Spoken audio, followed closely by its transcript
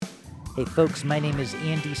Hey folks, my name is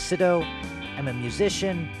Andy Sido. I'm a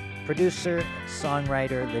musician, producer, and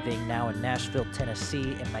songwriter living now in Nashville,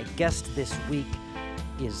 Tennessee, and my guest this week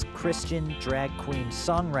is Christian drag queen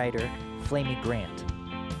songwriter Flamy Grant.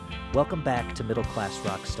 Welcome back to Middle Class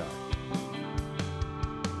Rockstar.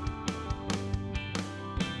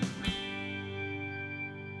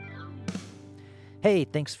 Hey,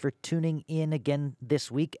 thanks for tuning in again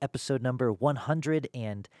this week, episode number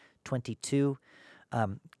 122.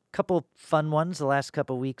 Couple fun ones. The last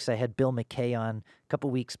couple weeks, I had Bill McKay on a couple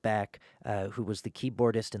weeks back, who was the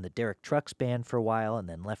keyboardist in the Derek Trucks band for a while, and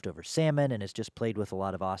then Leftover Salmon, and has just played with a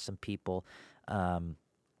lot of awesome people. And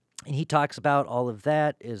he talks about all of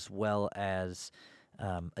that, as well as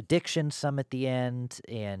addiction, some at the end,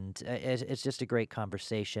 and it's just a great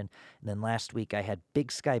conversation. And then last week, I had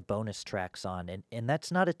Big Sky bonus tracks on, and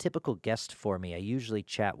that's not a typical guest for me. I usually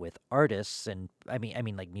chat with artists, and I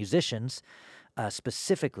mean like musicians.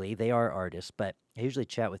 Specifically, they are artists, but I usually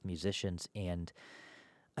chat with musicians, and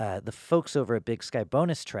the folks over at Big Sky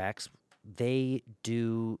Bonus Tracks, they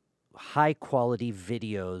do high-quality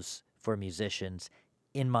videos for musicians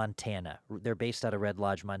in Montana. They're based out of Red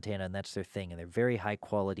Lodge, Montana, and that's their thing, and they're very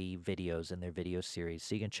high-quality videos in their video series.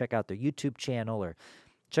 So you can check out their YouTube channel or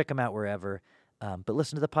check them out wherever, but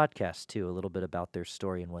listen to the podcast, too, a little bit about their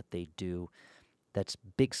story and what they do. That's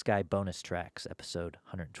Big Sky Bonus Tracks, episode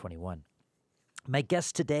 121. My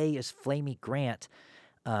guest today is Flamy Grant.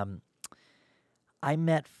 I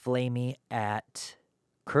met Flamy at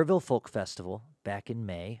Kerrville Folk Festival back in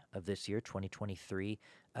May of this year, 2023.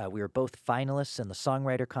 We were both finalists in the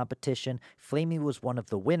songwriter competition. Flamy was one of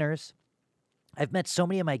the winners. I've met so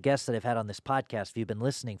many of my guests that I've had on this podcast, if you've been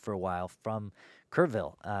listening for a while, from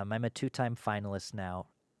Kerrville. I'm a two-time finalist now,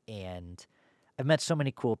 and I've met so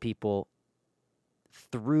many cool people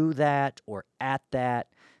through that or at that.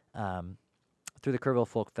 Through the Kerrville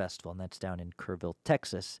Folk Festival, and that's down in Kerrville,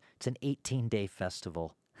 Texas. It's an 18-day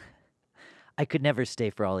festival. I could never stay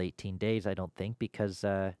for all 18 days, I don't think, because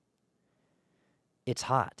it's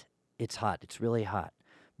hot. It's hot. It's really hot.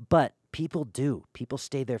 But people do. People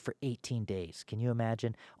stay there for 18 days. Can you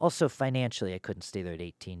imagine? Also, financially, I couldn't stay there for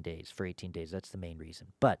 18 days. That's the main reason.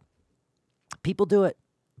 But people do it.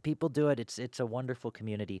 People do it. It's a wonderful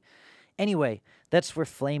community. Anyway, that's where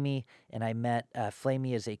Flamy and I met.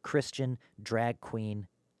 Flamy is a Christian drag queen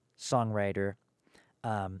songwriter,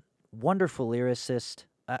 wonderful lyricist.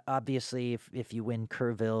 Obviously, if you win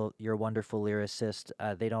Kerrville, you're a wonderful lyricist.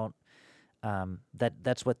 They don't.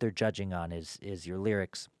 That's what they're judging on is your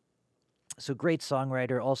lyrics. So great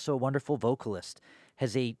songwriter, also a wonderful vocalist.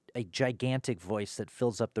 Has a gigantic voice that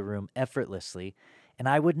fills up the room effortlessly. And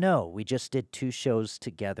I would know. We just did 2 shows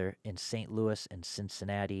together in St. Louis and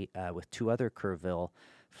Cincinnati with 2 other Kerrville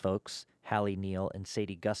folks, Hallie Neal and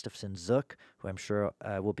Sadie Gustafson Zook, who I'm sure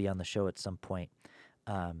will be on the show at some point.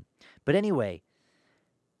 But anyway,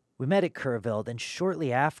 we met at Kerrville. Then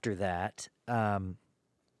shortly after that,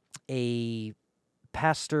 a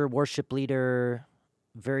pastor, worship leader,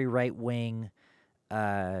 very right-wing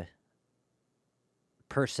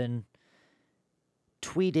person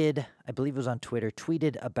tweeted, I believe it was on Twitter,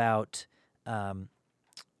 tweeted about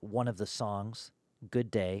one of the songs, Good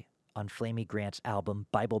Day, on Flamy Grant's album,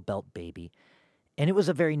 Bible Belt Baby. And it was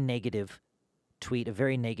a very negative tweet, a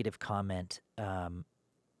very negative comment.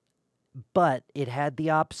 But it had the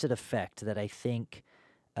opposite effect that I think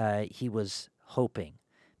he was hoping.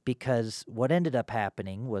 Because what ended up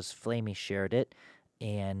happening was Flamy shared it,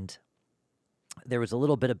 and there was a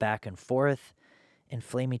little bit of back and forth, and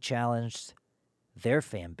Flamy challenged their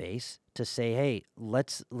fan base to say, hey,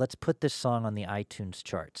 let's put this song on the iTunes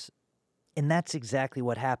charts. And that's exactly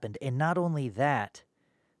what happened. And not only that,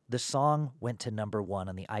 the song went to number 1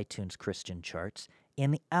 on the iTunes Christian charts,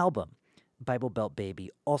 and the album, Bible Belt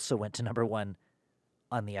Baby, also went to number 1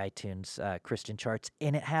 on the iTunes Christian charts,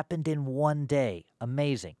 and it happened in one day.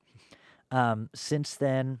 Amazing. Since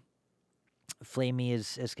then, Flamy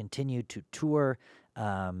has continued to tour.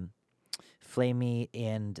 Flamy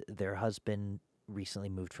and their husband recently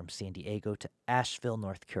moved from San Diego to Asheville,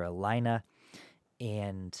 North Carolina,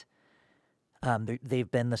 and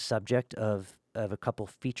they've been the subject of a couple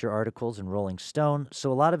feature articles in Rolling Stone.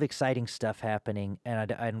 So a lot of exciting stuff happening,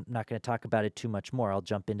 and I'm not going to talk about it too much more. I'll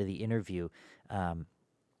jump into the interview,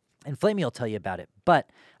 and Flamy will tell you about it.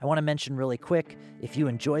 But I want to mention really quick, if you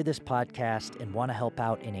enjoy this podcast and want to help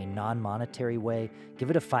out in a non-monetary way,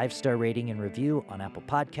 give it a 5-star rating and review on Apple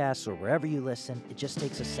Podcasts or wherever you listen. It just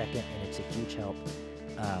takes a second, and it's a huge help.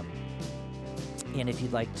 And if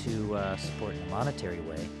you'd like to support in a monetary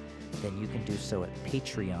way, then you can do so at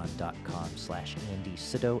patreon.com/Andy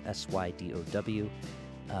Sido, Sydow.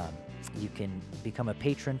 You can become a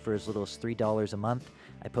patron for as little as $3 a month.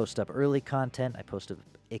 I post up early content. I post up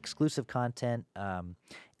exclusive content.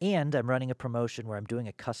 And I'm running a promotion where I'm doing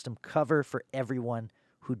a custom cover for everyone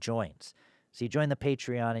who joins. So you join the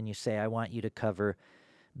Patreon and you say, I want you to cover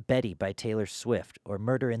Betty by Taylor Swift, or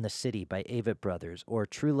Murder in the City by Avett Brothers, or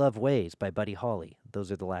True Love Ways by Buddy Holly.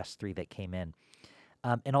 Those are the last 3 that came in.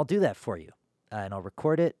 And I'll do that for you. And I'll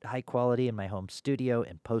record it high quality in my home studio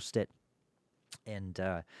and post it. And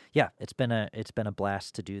yeah, it's been a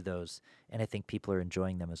blast to do those, and I think people are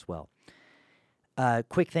enjoying them as well.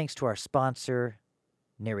 Quick thanks to our sponsor,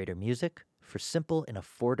 Narrator Music. For simple and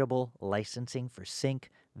affordable licensing for sync,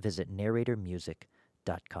 visit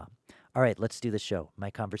narratormusic.com. All right, let's do the show.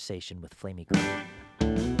 My conversation with Flamy Grant.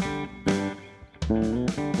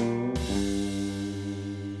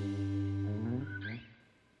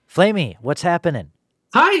 Flamy, what's happening?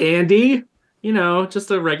 Hi, Andy.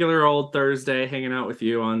 Just a regular old Thursday hanging out with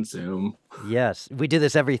you on Zoom. Yes, we do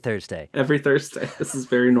this every Thursday. Every Thursday. This is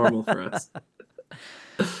very normal for us.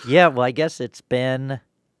 Yeah, well, I guess it's been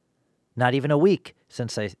not even a week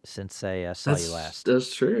since I saw you last.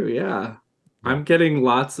 That's true, yeah. Yeah. I'm getting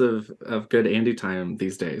lots of good Andy time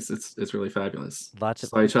these days. It's really fabulous. Lots of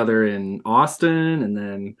Saw each other in Austin and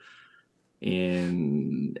then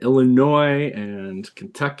in Illinois and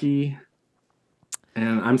Kentucky.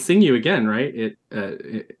 And I'm seeing you again, right?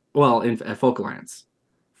 At Folk Alliance.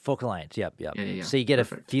 Folk Alliance. Yep. Yeah. So you get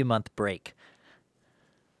Perfect. a few month break.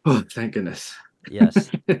 Oh, thank goodness.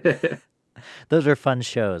 Yes. Those are fun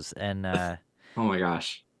shows, and Oh my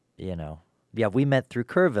gosh. Yeah, we met through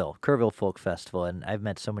Kerrville Folk Festival, and I've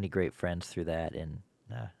met so many great friends through that, and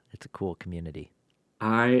it's a cool community.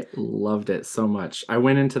 I loved it so much. I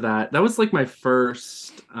went into that. That was like my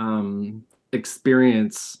first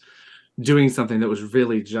experience doing something that was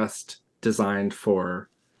really just designed for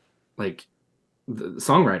like the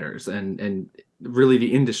songwriters and really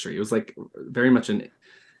the industry. It was like very much an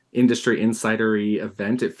industry insidery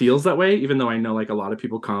event. It feels that way, even though I know like a lot of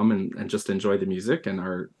people come and just enjoy the music and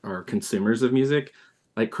are consumers of music.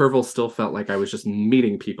 Like Kerrville still felt like I was just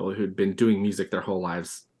meeting people who'd been doing music their whole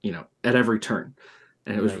lives, at every turn.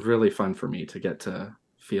 And it was Right. really fun for me to get to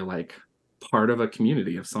feel like part of a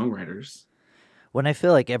community of songwriters. When I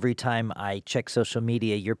feel like every time I check social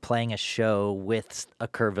media, you're playing a show with a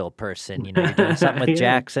Kerrville person. You're doing something with Yeah.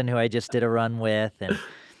 Jackson, who I just did a run with, and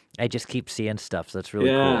I just keep seeing stuff. So it's really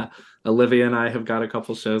Yeah. cool. Olivia and I have got a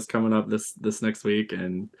couple shows coming up this next week.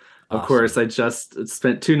 And of Awesome. course, I just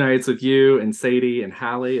spent 2 nights with you and Sadie and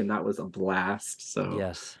Hallie, and that was a blast. So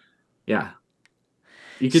Yes. yeah.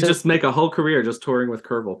 You could just make a whole career just touring with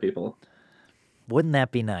Kerrville people. Wouldn't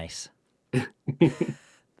that be nice?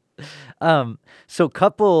 So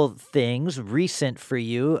couple things recent for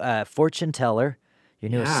you. Fortune Teller,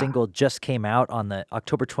 your newest single, just came out on the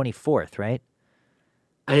October 24th, right?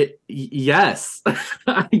 Yes.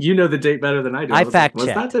 You know the date better than I do. I was fact like,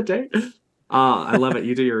 was that checked. the date? I love it.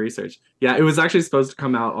 You do your research. Yeah, it was actually supposed to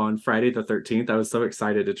come out on Friday the 13th. I was so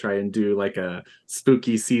excited to try and do like a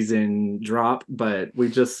spooky season drop, but we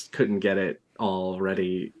just couldn't get it all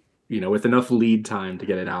ready, with enough lead time to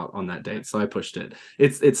get it out on that date. So I pushed it.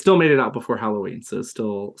 It still made it out before Halloween, so it's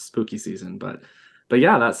still spooky season, but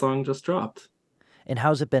yeah, that song just dropped. And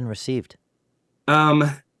how's it been received?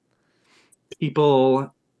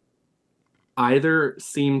 People either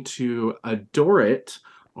seem to adore it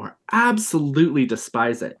or absolutely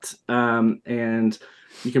despise it. And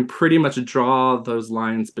you can pretty much draw those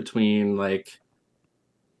lines between like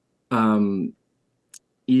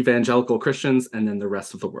evangelical Christians and then the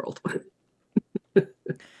rest of the world.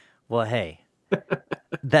 Well, hey,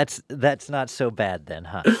 that's not so bad then,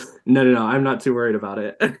 huh? No. I'm not too worried about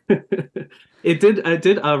it. It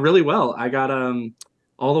did really well. I got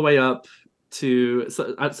all the way up to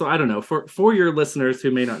so I don't know, for your listeners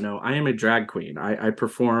who may not know, I am a drag queen. I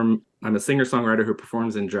perform. I'm a singer songwriter who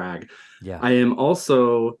performs in drag. Yeah. I am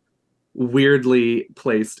also weirdly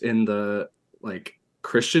placed in the like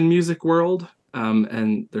Christian music world.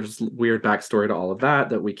 And there's weird backstory to all of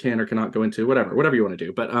that we can or cannot go into. Whatever you want to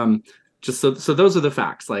do. But just so those are the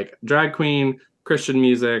facts. Like drag queen, Christian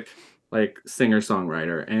music, like singer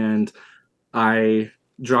songwriter, and I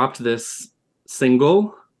dropped this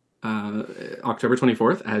single October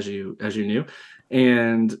 24th, as you knew,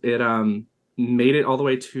 and it made it all the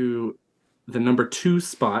way to the number 2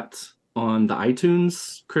 spot on the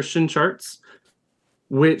iTunes Christian charts,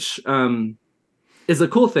 which is a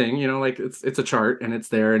cool thing. Like it's a chart and it's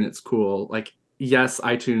there and it's cool. Like yes,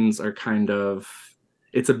 iTunes are kind of,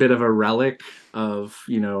 it's a bit of a relic of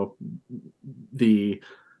the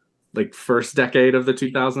like first decade of the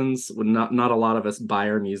 2000s, when not a lot of us buy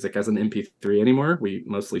our music as an MP3 anymore. We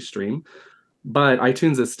mostly stream, but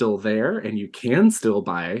iTunes is still there, and you can still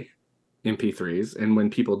buy MP3s. And when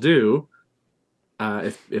people do,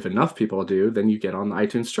 if enough people do, then you get on the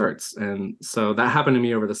iTunes charts. And so that happened to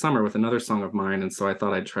me over the summer with another song of mine. And so I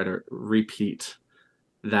thought I'd try to repeat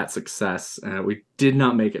that success. We did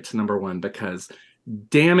not make it to number one because,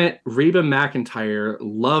 damn it, Reba McEntire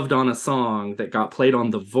loved on a song that got played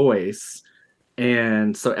on The Voice.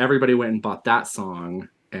 And so everybody went and bought that song.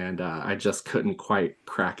 And I just couldn't quite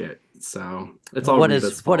crack it. So it's all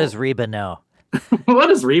Reba's What does fault. Reba know? What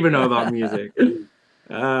does Reba know about music?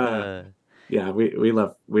 Uh, Uh, yeah, we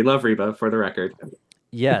love Reba for the record.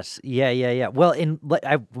 yes, yeah. Well,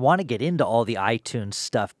 I want to get into all the iTunes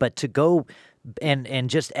stuff, but to go and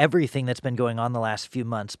just everything that's been going on the last few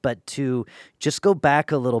months, but to just go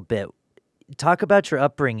back a little bit, talk about your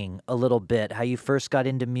upbringing a little bit, how you first got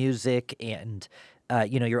into music, and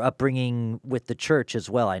your upbringing with the church as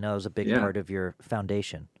well. I know it was a big Yeah. part of your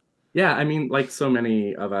foundation. Yeah, I mean, like so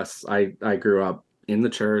many of us, I grew up in the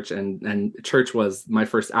church, and church was my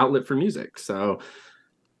first outlet for music. So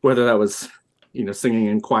whether that was, singing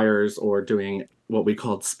in choirs or doing what we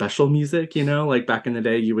called special music, like back in the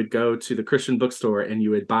day, you would go to the Christian bookstore and you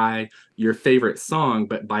would buy your favorite song,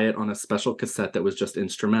 but buy it on a special cassette that was just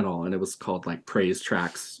instrumental, and it was called like praise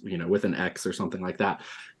tracks, with an X or something like that.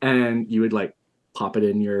 And you would like pop it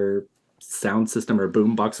in your sound system or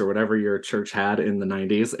boombox or whatever your church had in the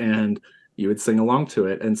 90s, and you would sing along to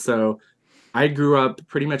it. And so I grew up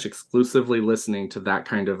pretty much exclusively listening to that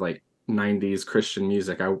kind of like 90s Christian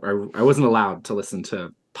music. I wasn't allowed to listen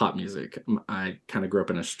to pop music. I kind of grew up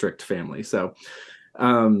in a strict family.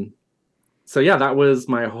 Um, so yeah, that was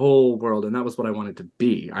my whole world, and that was what I wanted to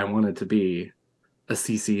be. I wanted to be a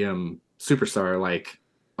CCM superstar, like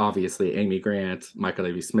obviously Amy Grant, Michael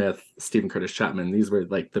Davey Smith, Stephen Curtis Chapman. These were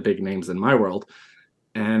like the big names in my world.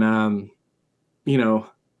 And you know,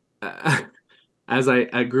 as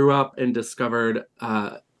I grew up and discovered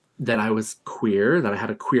that I was queer, that I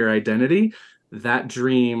had a queer identity, that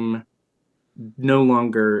dream no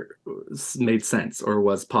longer made sense or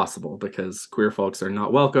was possible because queer folks are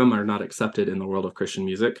not welcome, are not accepted in the world of Christian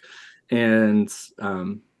music. And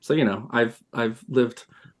so, I've lived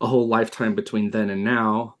a whole lifetime between then and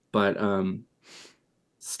now, but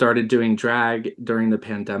started doing drag during the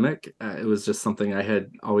pandemic. It was just something I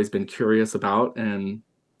had always been curious about, and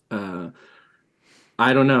uh,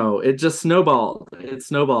 I don't know. It just snowballed. It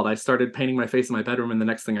snowballed. I started painting my face in my bedroom, and the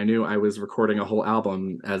next thing I knew, I was recording a whole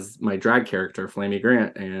album as my drag character, Flamy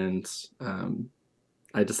Grant, and um,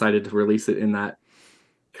 I decided to release it in that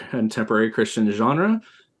contemporary Christian genre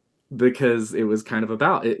because it was kind of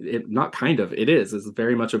about it. It not kind of. It is. It's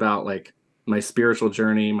very much about like my spiritual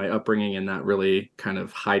journey, my upbringing in that really kind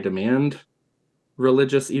of high demand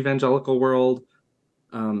religious evangelical world,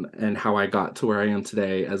 and how I got to where I am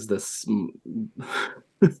today as this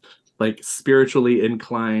like spiritually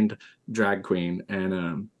inclined drag queen.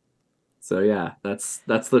 And so yeah, that's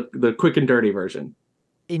the quick and dirty version.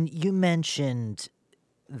 And you mentioned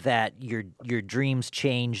that your dreams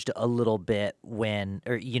changed a little bit when,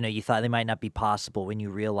 or you thought they might not be possible when you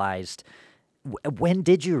realized. When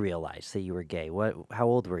did you realize that you were gay? How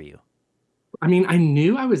old were you? I mean, I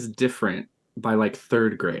knew I was different by like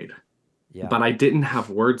third grade, Yeah. but I didn't have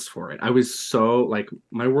words for it. I was so like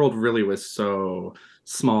my world really was so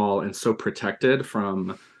small and so protected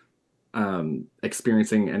from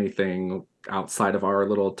experiencing anything outside of our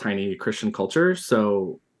little tiny Christian culture.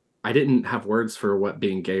 So I didn't have words for what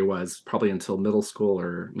being gay was probably until middle school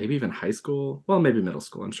or maybe even high school. Well, maybe middle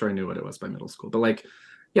school. I'm sure I knew what it was by middle school. But like,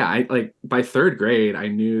 yeah, I like by third grade, I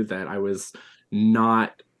knew that I was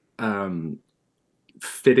not um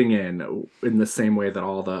fitting in the same way that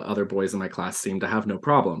all the other boys in my class seemed to have no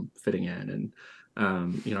problem fitting in. And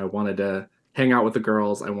I wanted to hang out with the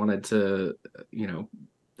girls. I wanted to, you know,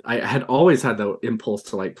 I had always had the impulse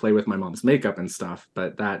to like play with my mom's makeup and stuff,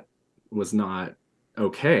 but that was not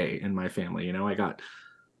okay in my family. I got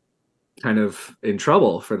kind of in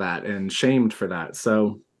trouble for that and shamed for that.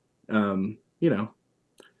 So, um, you know,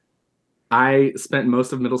 I spent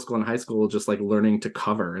most of middle school and high school just like learning to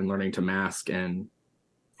cover and learning to mask and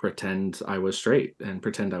pretend I was straight and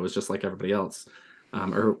pretend I was just like everybody else,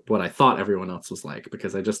 or what I thought everyone else was like,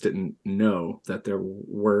 because I just didn't know that there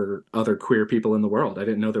were other queer people in the world. I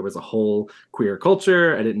didn't know there was a whole queer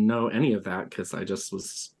culture. I didn't know any of that because I just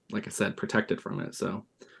was, like I said, protected from it. So,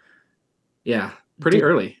 yeah, pretty Did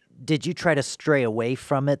early. did you try to stray away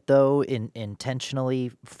from it though,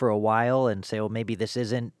 intentionally for a while and say, "Oh, maybe this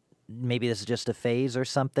is just a phase or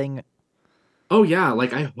something"? Oh, yeah,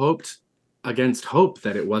 like I hoped. against hope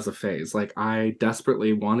that it was a phase. Like I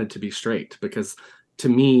desperately wanted to be straight because to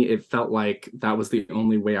me it felt like that was the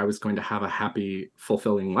only way I was going to have a happy,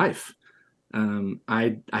 fulfilling life.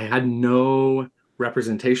 I had no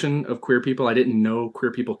representation of queer people. I didn't know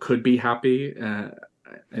queer people could be happy.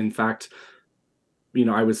 In fact,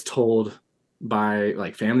 I was told by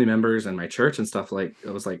like family members and my church and stuff, like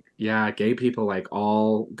it was like, yeah, gay people like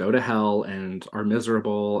all go to hell and are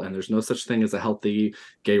miserable, and there's no such thing as a healthy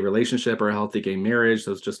gay relationship or a healthy gay marriage.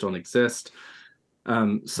 Those just don't exist.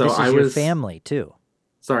 So This I is your was family too.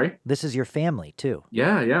 sorry. This is your family too.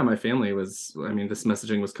 Yeah, yeah, my family was, I mean, this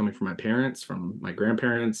messaging was coming from my parents, from my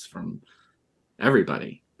grandparents, from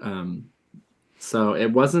everybody. So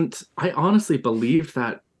it wasn't, I honestly believed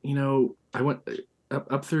that, I went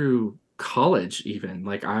up through college, even.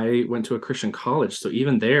 Like I went to a Christian college. So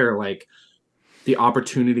even there, like the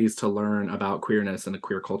opportunities to learn about queerness and the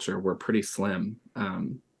queer culture were pretty slim.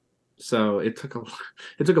 So it took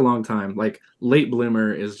a long time. Like late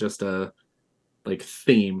bloomer is just a like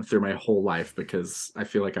theme through my whole life because I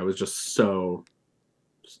feel like I was just so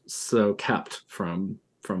kept from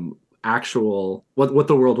actual what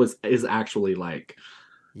the world was is actually like.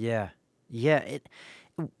 Yeah. Yeah.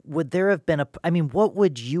 Would there have been I mean, what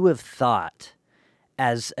would you have thought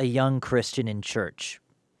as a young Christian in church,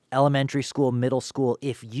 elementary school, middle school,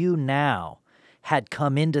 if you now had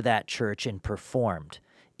come into that church and performed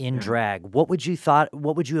in Yeah. drag? What would you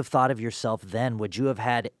have thought of yourself then? Would you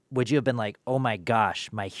have been like, "Oh my gosh,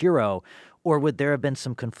 my hero," or would there have been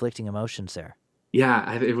some conflicting emotions there?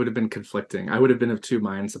 Yeah, it would have been conflicting. I would have been of two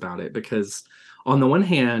minds about it because, on the one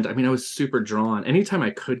hand, I mean, I was super drawn. Anytime I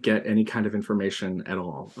could get any kind of information at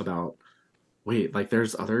all about, wait, like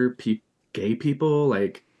there's other gay people,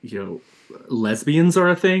 like, lesbians are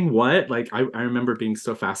a thing. What? Like, I remember being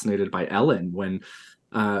so fascinated by Ellen when,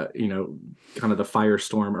 kind of the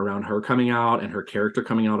firestorm around her coming out and her character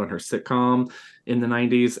coming out on her sitcom in the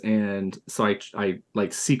 90s. And so I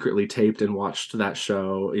like secretly taped and watched that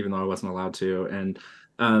show, even though I wasn't allowed to. And,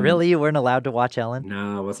 um, Really, you weren't allowed to watch Ellen?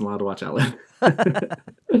 no, I wasn't allowed to watch Ellen.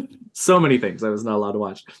 So many things I was not allowed to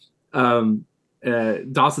watch. Um,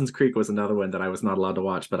 Dawson's Creek was another one that I was not allowed to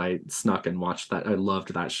watch, but I snuck and watched that. I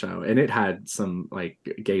loved that show, and it had some like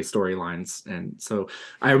gay storylines, and so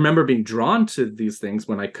I remember being drawn to these things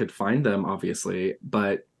when I could find them, obviously.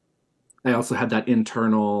 But I also had that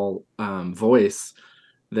internal voice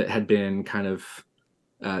that had been kind of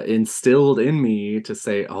instilled in me to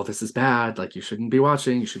say, "Oh, this is bad. Like you shouldn't be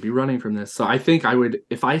watching. You should be running from this." So I think I would,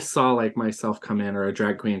 if I saw like myself come in or a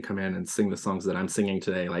drag queen come in and sing the songs that I'm singing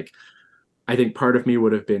today, like I think part of me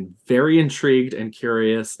would have been very intrigued and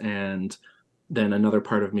curious, and then another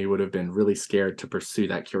part of me would have been really scared to pursue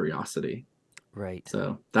that curiosity. Right.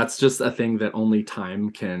 So that's just a thing that only time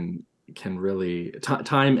can really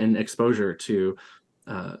time and exposure to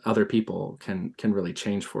other people can really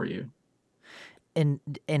change for you.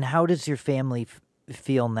 And how does your family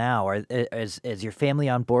feel now? Is your family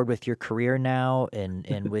on board with your career now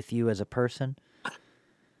and with you as a person?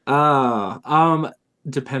 Uh, um,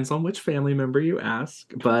 Depends on which family member you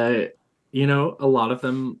ask, but a lot of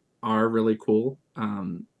them are really cool.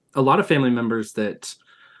 A lot of family members that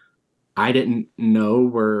I didn't know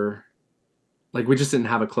were like we just didn't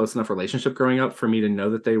have a close enough relationship growing up for me to know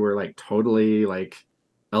that they were like totally like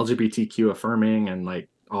LGBTQ affirming and like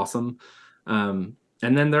awesome.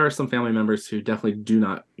 And then there are some family members who definitely do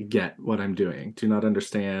not get what I'm doing, do not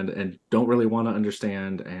understand, and don't really want to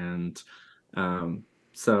understand. And um,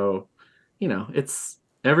 so, it's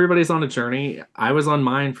everybody's on a journey. I was on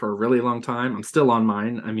mine for a really long time. I'm still on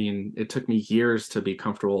mine. I mean, it took me years to be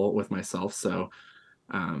comfortable with myself. So,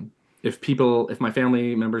 um, if my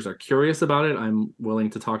family members are curious about it, I'm willing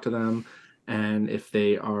to talk to them. And if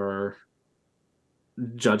they are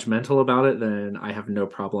judgmental about it, then I have no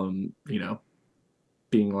problem,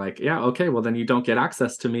 being like, yeah, okay, well then you don't get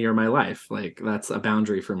access to me or my life. Like that's a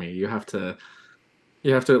boundary for me. You have to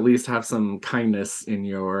at least have some kindness in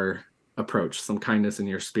your approach, some kindness in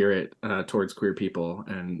your spirit towards queer people.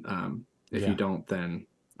 And if you Yeah. don't, then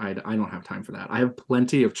I don't have time for that. I have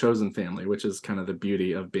plenty of chosen family, which is kind of the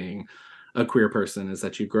beauty of being a queer person, is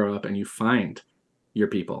that you grow up and you find your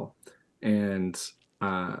people. And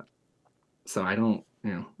uh, so I don't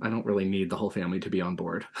really need the whole family to be on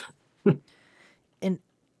board. And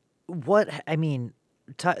I mean,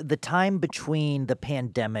 the time between the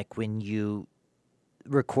pandemic when you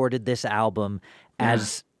recorded this album Yeah.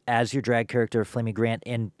 as your drag character Flamy Grant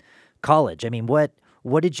in college. I mean, what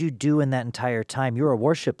did you do in that entire time? You were a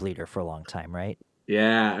worship leader for a long time, right?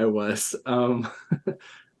 Yeah, I was. I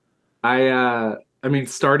mean,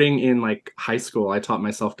 starting in like high school, I taught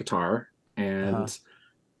myself guitar, Uh-huh. and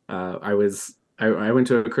I went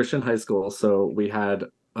to a Christian high school, so we had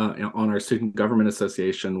on our student government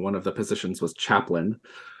association, one of the positions was chaplain.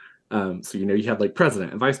 So you had like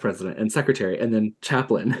president and vice president and secretary, and then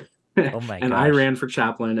chaplain. Oh my And I gosh. ran for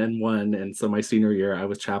chaplain and won. And so my senior year, I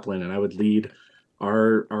was chaplain, and I would lead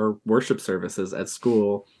our worship services at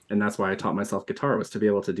school, and that's why I taught myself guitar, was to be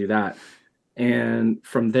able to do that. And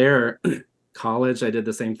from there, college, I did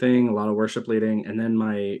the same thing, a lot of worship leading. And then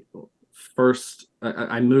I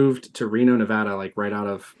moved to Reno, Nevada, like right out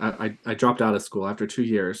of, I dropped out of school after 2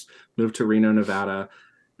 years, moved to Reno, Nevada,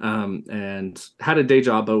 and had a day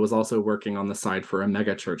job, but was also working on the side for a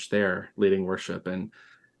mega church there, leading worship. And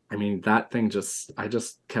I mean, I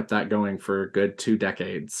just kept that going for a good 2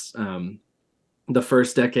 decades. The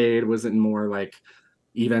first decade was in more like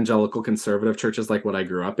evangelical conservative churches, like what I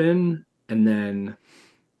grew up in. And then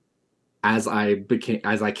as I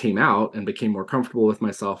came out and became more comfortable with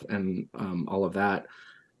myself and all of that,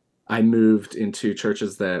 I moved into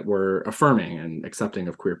churches that were affirming and accepting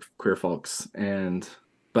of queer folks. And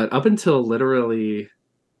but up until literally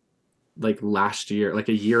like last year, like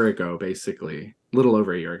a year ago, basically, a little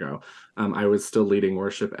over a year ago, I was still leading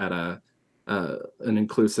worship at a an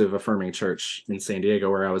inclusive, affirming church in San Diego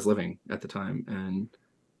where I was living at the time. And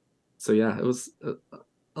so yeah, it was a,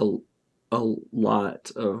 a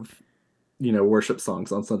lot of worship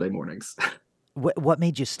songs on Sunday mornings. What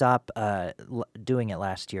made you stop doing it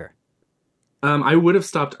last year? I would have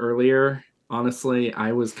stopped earlier. Honestly,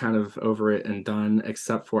 I was kind of over it and done,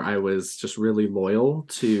 except for I was just really loyal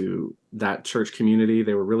to that church community.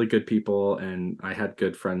 They were really good people, and I had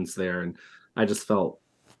good friends there. And I just felt,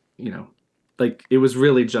 you know, like it was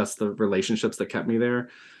really just the relationships that kept me there.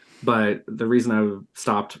 But the reason I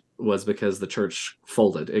stopped was because the church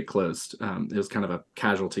folded, it closed. It was kind of a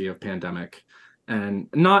casualty of pandemic, and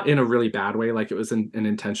not in a really bad way. Like it was an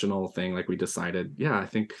intentional thing. Like we decided, yeah, I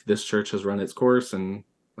think this church has run its course, and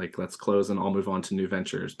like let's close and I'll move on to new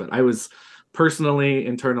ventures. But I was personally,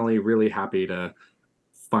 internally, really happy to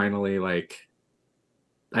finally like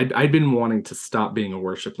I'd been wanting to stop being a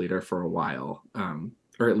worship leader for a while,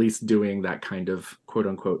 or at least doing that kind of quote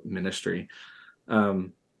unquote ministry.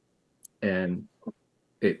 Um, and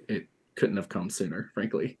it couldn't have come sooner,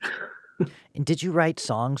 frankly. And did you write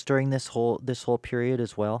songs during this whole period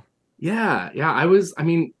as well? Yeah. I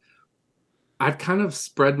mean, I've kind of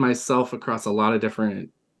spread myself across a lot of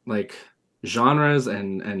different like genres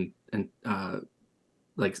and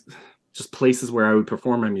like just places where I would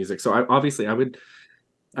perform my music. So obviously I would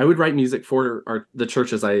write music for the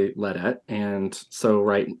churches I led at, and so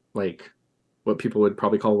write like what people would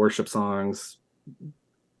probably call worship songs.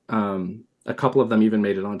 A couple of them even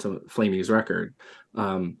made it onto Flamy's record.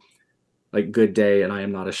 Um, like Good Day and I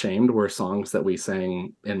Am Not Ashamed were songs that we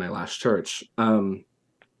sang in my last church.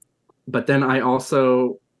 But then I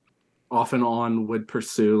also off and on would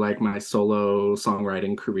pursue like my solo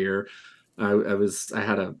songwriting career. I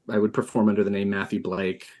would perform under the name Matthew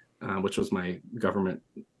Blake, which was my government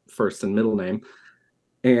first and middle name.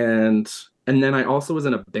 And then I also was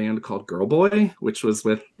in a band called Girl Boy, which was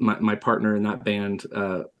with my partner in that band.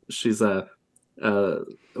 She's a a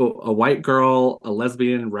white girl, a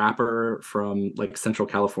lesbian rapper from like Central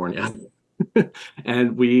California.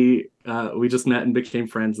 And we just met and became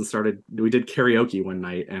friends and we did karaoke one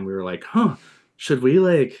night, and we were like, huh, should we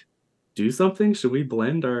like do something? Should we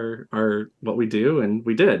blend our what we do? And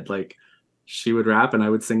we did. Like she would rap and I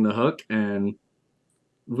would sing the hook, and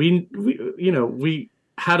we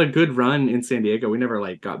had a good run in San Diego. We never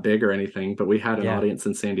like got big or anything, but we had an Yeah. audience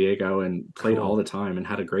in San Diego and played all Cool. the time and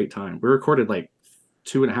had a great time. We recorded like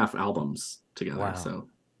 2.5 albums together. Wow. So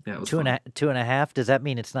yeah, it was Two and fun. a two and a half. Does that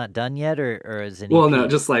mean it's not done yet, or is an Well, no,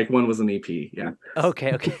 EP? just like one was an EP. Yeah,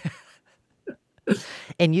 Okay, okay.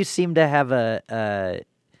 And you seem to have an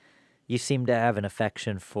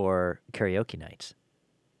affection for karaoke nights.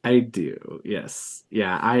 I do. Yes.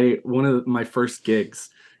 Yeah. One of my first gigs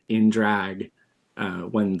in drag,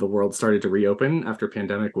 when the world started to reopen after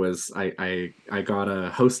pandemic, was I got a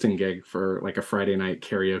hosting gig for like a Friday night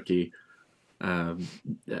karaoke um,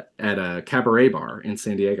 at a cabaret bar in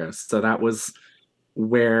San Diego. So that was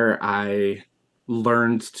where I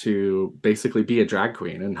learned to basically be a drag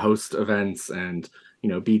queen and host events and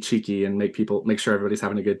be cheeky and make sure everybody's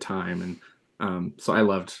having a good time. And so I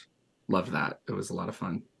loved that. It was a lot of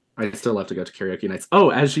fun. I still love to go to karaoke nights. Oh,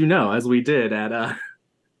 as you know, as we did at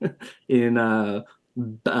in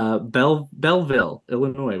Belleville,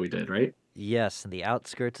 Illinois, we did, right? Yes, in the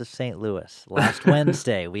outskirts of St. Louis. Last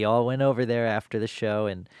Wednesday, we all went over there after the show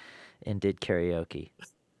and did karaoke.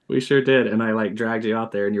 We sure did. And I like dragged you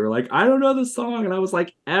out there and you were like, I don't know this song. And I was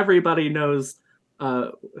like, everybody knows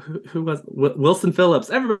uh, who was Wilson Phillips?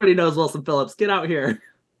 Everybody knows Wilson Phillips. Get out here.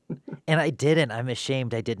 And I didn't. I'm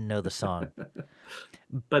ashamed I didn't know the song.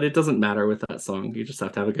 But it doesn't matter with that song. You just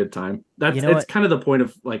have to have a good time. You That's know it's what? kind of the point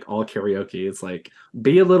of like all karaoke. It's like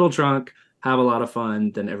be a little drunk, have a lot of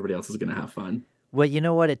fun, then everybody else is gonna have fun. Well, you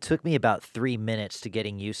know what? It took me about 3 minutes to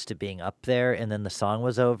getting used to being up there, and then the song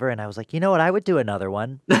was over, and I was like, you know what? I would do another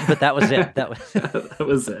one. But that was it. That was. That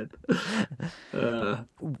was it. Uh,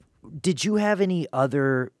 Did you have any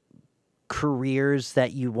other careers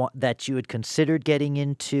that you had considered getting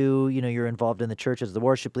into? You know, you're involved in the church as the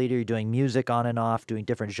worship leader. You're doing music on and off, doing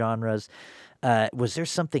different genres. Was there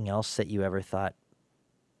something else that you ever thought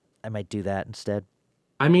I might do that instead?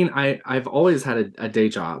 I mean, I've always had a day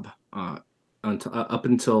job until up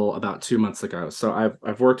until about 2 months ago. So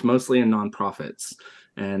I've worked mostly in nonprofits,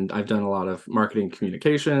 and I've done a lot of marketing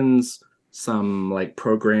communications, some like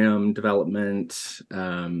program development,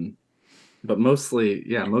 but mostly,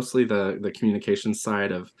 yeah, mostly the communications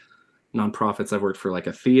side of nonprofits. I've worked for like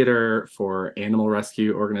a theater, for animal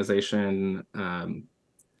rescue organization,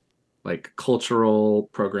 like cultural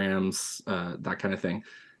programs, that kind of thing.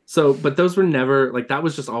 So, but those were never like that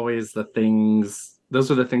was just always the things. Those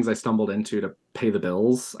were the things I stumbled into to pay the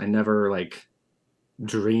bills. I never like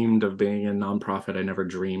dreamed of being a nonprofit. I never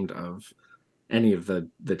dreamed of any of the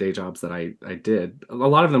day jobs that I did. A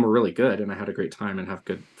lot of them were really good, and I had a great time and have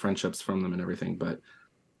good friendships from them and everything. But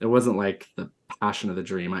it wasn't like the passion of the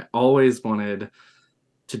dream. I always wanted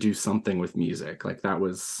to do something with music. Like that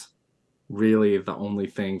was really the only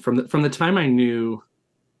thing from the time I knew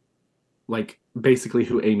like basically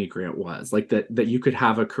who Amy Grant was. Like that you could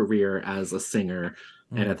have a career as a singer,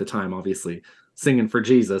 and Mm. at the time obviously singing for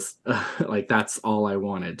Jesus, like that's all I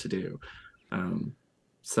wanted to do. Um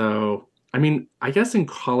so I mean, I guess in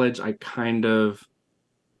college I kind of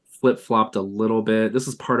flip-flopped a little bit. This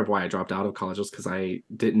is part of why I dropped out of college, just because I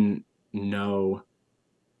didn't know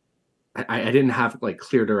I didn't have like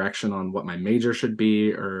clear direction on what my major should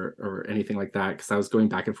be or anything like that, because I was going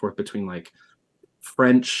back and forth between like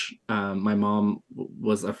French. My mom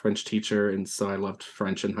was a French teacher, and so I loved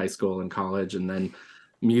French in high school and college. And then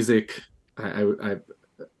music.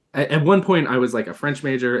 At one point I was like a French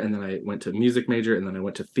major, and then I went to music major, and then I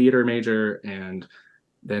went to theater major, and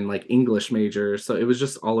then like English major. So it was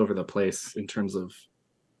just all over the place in terms of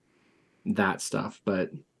that stuff. But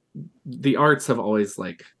the arts have always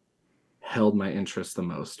like held my interest the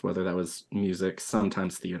most, whether that was music,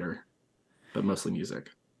 sometimes theater, but mostly music.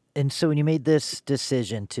 And so when you made this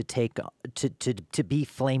decision to to be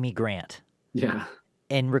Flamy Grant Yeah.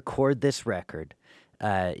 and record this record,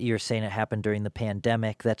 you're saying it happened during the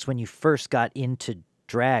pandemic. That's when you first got into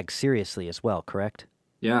drag seriously as well, correct?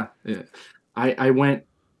 Yeah. I went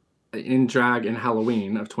in drag in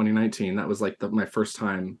Halloween of 2019. That was like my first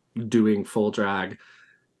time doing full drag.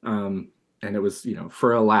 Um, and it was,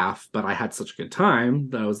 for a laugh, but I had such a good time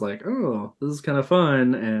that I was like, oh, this is kind of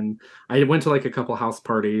fun. And I went to like a couple house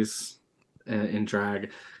parties in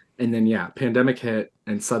drag. And then, yeah, pandemic hit.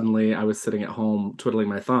 And suddenly I was sitting at home twiddling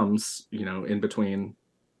my thumbs, in between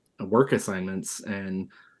work assignments. And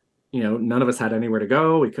none of us had anywhere to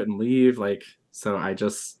go. We couldn't leave. Like, so I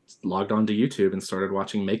just logged on to YouTube and started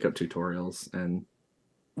watching makeup tutorials. And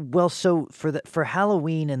Well, so for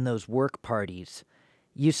Halloween and those work parties,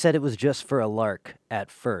 you said it was just for a lark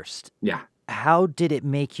at first. yeah, How did it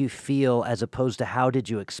make you feel as opposed to how did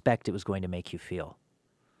you expect it was going to make you feel?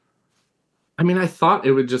 I mean, I thought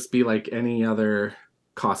it would just be like any other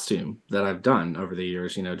costume that I've done over the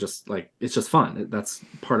years, just like it's just fun. That's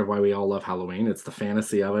part of why we all love Halloween. It's the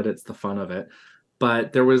fantasy of it, it's the fun of it.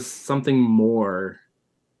 But there was something more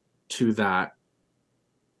to that.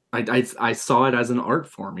 I saw it as an art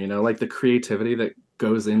form, like the creativity that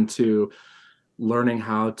goes into learning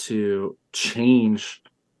how to change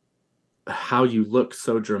how you look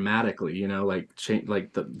so dramatically, like change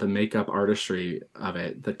like the makeup artistry of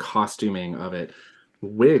it, the costuming of it.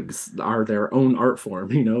 Wigs are their own art form,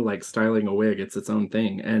 like styling a wig, it's its own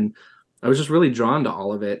thing. And I was just really drawn to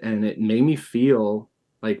all of it, and it made me feel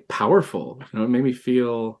like powerful, it made me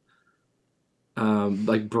feel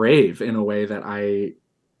like brave in a way that I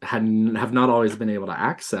have not always been able to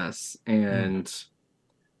access. Mm. And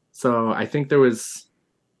so I think there was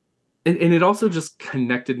and it also just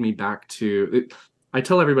connected me back to it. I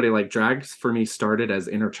tell everybody like drag for me started as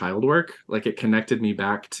inner child work. Like it connected me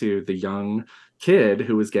back to the young kid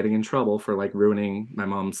who was getting in trouble for like ruining my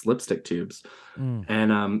mom's lipstick tubes, Mm.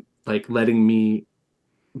 and like letting me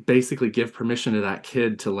basically give permission to that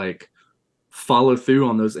kid to like follow through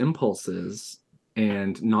on those impulses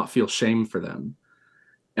and not feel shame for them.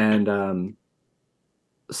 And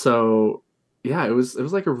so yeah, it was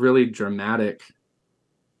like a really dramatic.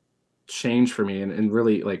 change for me and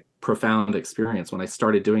really like profound experience when I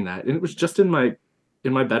started doing that. And it was just in my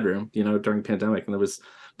bedroom, you know, during pandemic. And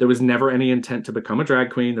there was never any intent to become a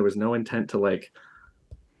drag queen. There was no intent to like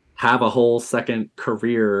have a whole second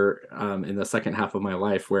career in the second half of my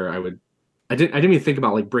life where I didn't even think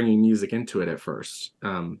about like bringing music into it at first.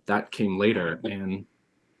 That came later, and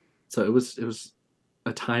so it was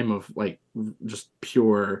a time of like just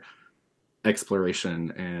pure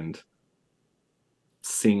exploration and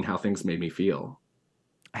seeing how things made me feel.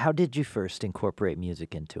 How did you first incorporate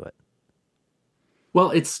music into it?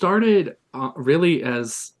 Well, it started really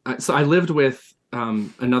as so I lived with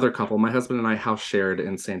another couple. My husband and I house shared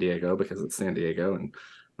in San Diego because it's San Diego, and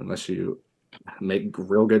unless you make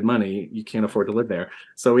real good money, you can't afford to live there.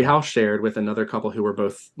 So we Yeah. house shared with another couple who were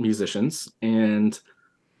both musicians, and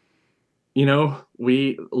you know,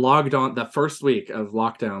 we logged on the first week of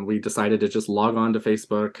lockdown. We decided to just log on to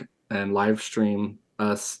Facebook and live stream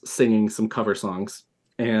us singing some cover songs,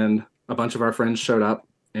 and a bunch of our friends showed up,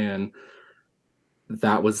 and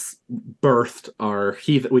that was birthed our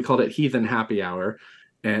heathen, we called it heathen happy hour.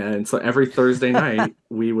 And so every Thursday night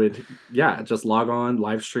we would, yeah, just log on,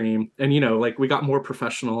 live stream. And, you know, like we got more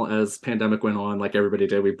professional as pandemic went on, like everybody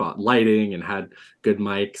did. We bought lighting and had good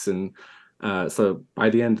mics. And so by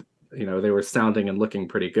the end, you know, they were sounding and looking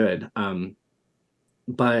pretty good.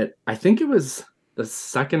 But I think it was the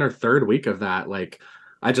second or third week of that, like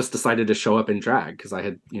I just decided to show up in drag because I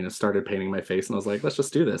had, you know, started painting my face and I was like, let's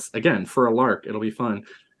just do this again for a lark. It'll be fun.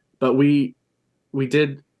 But we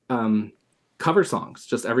did cover songs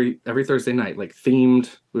just every Thursday night, like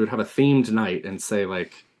themed. We would have a themed night and say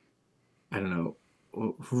like, I don't know,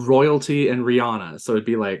 royalty and Rihanna. So it'd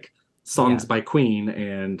be like Yeah. songs by Queen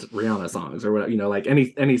and Rihanna songs or whatever, you know, like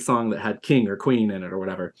any song that had King or Queen in it or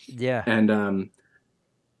whatever. Yeah. And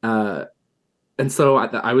uh and so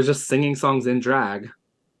I was just singing songs in drag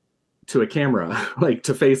to a camera, like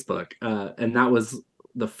to Facebook. And that was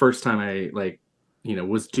the first time I like, you know,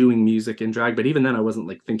 was doing music in drag. But even then, I wasn't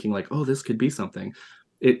like thinking like, oh, this could be something.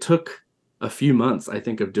 It took a few months, I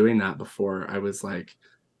think, of doing that before I was like,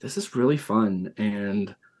 this is really fun,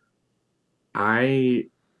 and I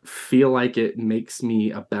feel like it makes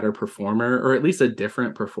me a better performer, or at least a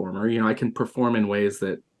different performer. You know, I can perform in ways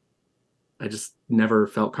that I just never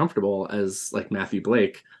felt comfortable as like Matthew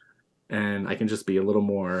Blake, and I can just be a little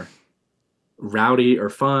more rowdy or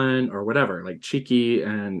fun or whatever, like cheeky,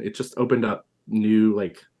 and it just opened up new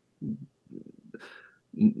like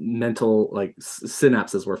mental like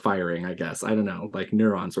synapses were firing, I guess. I don't know, like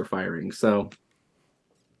neurons were firing. So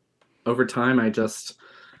over time I don't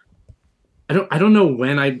know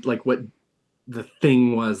when I like what the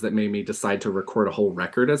thing was that made me decide to record a whole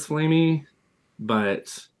record as Flamy,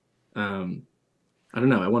 but um I don't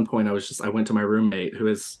know. At one point I went to my roommate who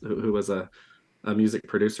was a music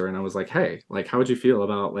producer, and I was like, hey, like how would you feel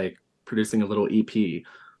about like producing a little EP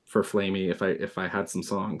for Flamy if I had some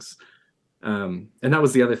songs? And that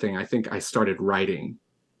was the other thing. I think I started writing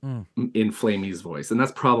Mm. in Flamy's voice, and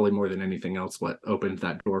that's probably more than anything else what opened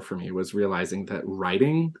that door for me was realizing that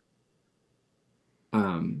writing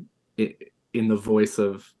in the voice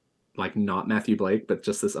of like not Matthew Blake but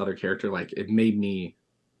just this other character, like it made me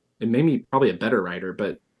probably a better writer,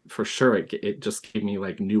 but for sure it just gave me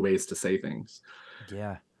like new ways to say things.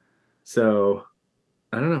 Yeah. So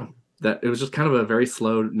I don't know, that it was just kind of a very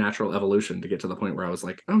slow natural evolution to get to the point where I was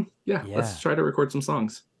like, oh yeah, let's Yeah. try to record some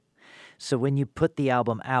songs. So when you put the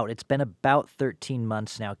album out, it's been about 13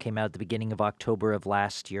 months now, came out at the beginning of October of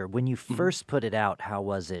last year. When you Mhm. first put it out, how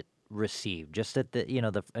was it received? Just at the,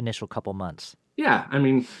 the initial couple months. Yeah, I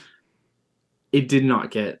mean, it did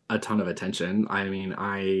not get a ton of attention. I mean,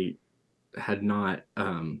 had not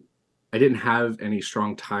I didn't have any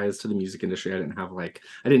strong ties to the music industry. I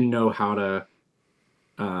didn't know how to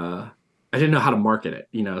uh I didn't know how to market it,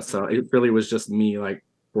 you know. So it really was just me like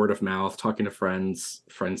word of mouth, talking to friends,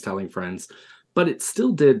 friends telling friends. But it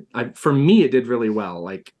still did for me it did really well.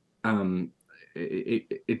 Like um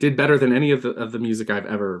it did better than any of the music I've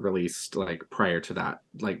ever released like prior to that.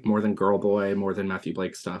 Like more than Girl Boy, more than Matthew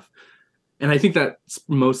Blake stuff. And I think that's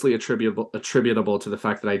mostly attributable to the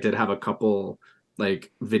fact that I did have a couple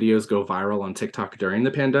like videos go viral on TikTok during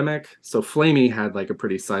the pandemic. So Flamy had like a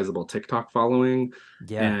pretty sizable TikTok following,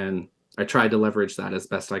 Yeah. and I tried to leverage that as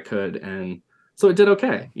best I could, and so it did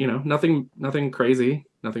okay. You know, nothing crazy,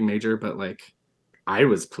 nothing major, but like I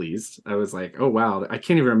was pleased. I was like, oh wow, I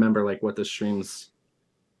can't even remember like what the streams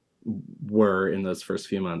were in those first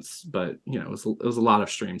few months, but you know, it was a lot of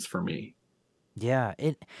streams for me. Yeah.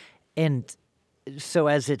 And so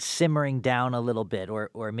as it's simmering down a little bit,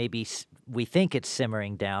 or maybe we think it's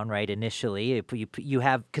simmering down, right? Initially, you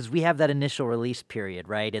have, because we have that initial release period,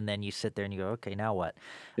 right? And then you sit there and you go, okay, now what?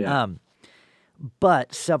 Yeah. Um,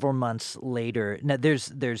 but several months later, now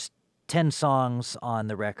there's 10 songs on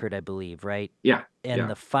the record, I believe, right? Yeah. And Yeah. um,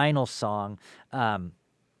 the final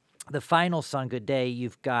song, "Good Day,"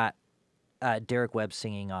 you've got Derek Webb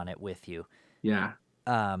singing on it with you. Yeah.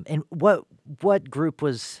 And what group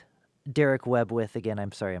was Derek Webb with again?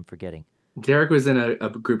 I'm sorry, I'm forgetting. Derek was in a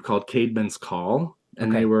group called Caedmon's Call,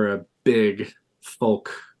 and they Okay, were a big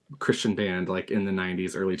folk Christian band like in the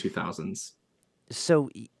 90s, early 2000s. so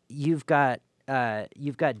you've got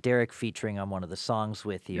Derek featuring on one of the songs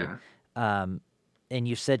with you, Yeah. um, and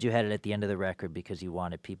you said you had it at the end of the record because you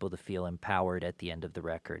wanted people to feel empowered at the end of the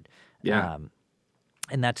record, Yeah.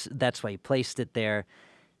 and that's why you placed it there.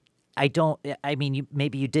 I don't. I mean,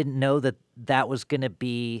 maybe you didn't know that that was going to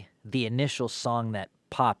be the initial song that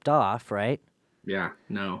popped off, right? Yeah.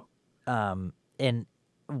 No. And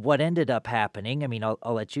what ended up happening, I mean, I'll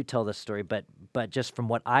let you tell the story, but just from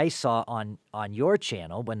what I saw on your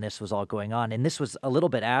channel when this was all going on, and this was a little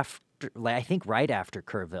bit after, like, I think right after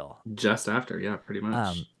Kerrville. Just after. Yeah, pretty Um,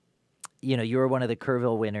 much. you were one of the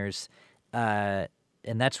Kerrville winners, uh,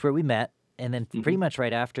 and that's where we met. And then pretty Hmm. much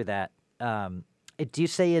right after that, do you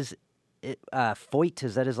say Foyt?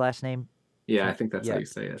 Is that his last name? Yeah, I think that's how Yeah, you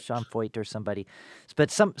say it. Sean Foyt or somebody,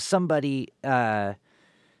 but somebody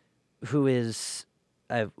who is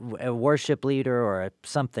a worship leader or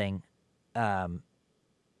something, um,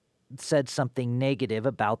 said something negative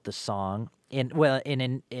about the song. In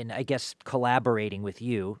I guess collaborating with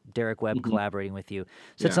you, Derek Webb Hmm. collaborating with you,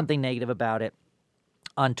 said Yeah. something negative about it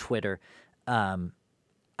on Twitter. Um,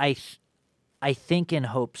 I th- I think in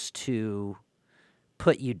hopes to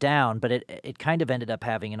put you down, but it kind of ended up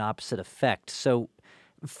having an opposite effect. So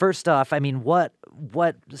first off, I mean, what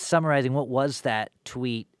summarizing what was that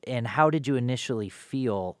tweet, and how did you initially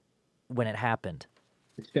feel when it happened?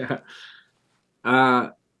 Yeah. Uh,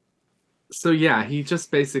 so yeah, he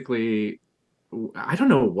just basically, I don't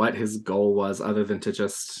know what his goal was other than to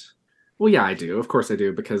just, well, yeah, I do. Of course I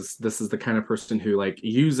do, because this is the kind of person who like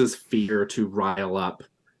uses fear to rile up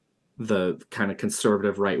the kind of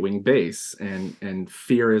conservative right-wing base, and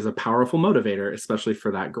fear is a powerful motivator, especially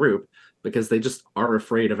for that group, because they just are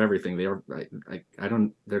afraid of everything. They are I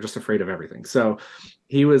don't they're just afraid of everything. So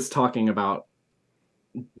he was talking about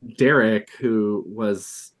Derek, who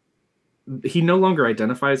was, he no longer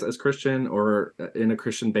identifies as Christian or in a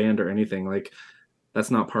Christian band or anything. Like, that's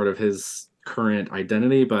not part of his current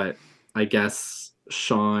identity, but I guess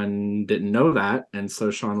Sean didn't know that. And so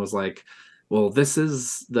Sean was like, well, this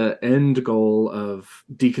is the end goal of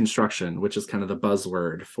deconstruction, which is kind of the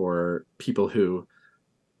buzzword for people who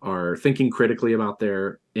are thinking critically about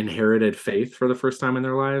their inherited faith for the first time in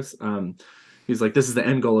their lives. He's like, this is the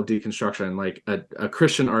end goal of deconstruction, like a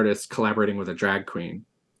Christian artist collaborating with a drag queen.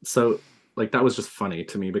 So, like, that was just funny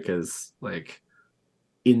to me because, like,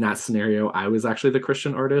 in that scenario, I was actually the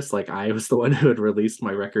Christian artist. Like, I was the one who had released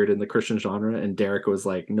my record in the Christian genre, and Derek was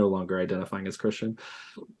like no longer identifying as Christian.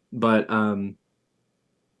 But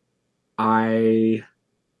I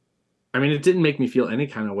I mean, it didn't make me feel any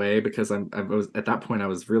kind of way because I was at that point I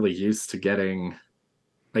was really used to getting,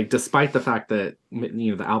 like, despite the fact that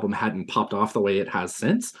the album hadn't popped off the way it has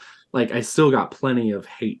since, like, I still got plenty of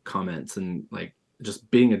hate comments, and like, just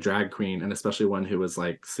being a drag queen, and especially one who was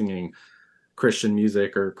like singing Christian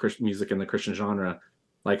music or Christian music in the Christian genre,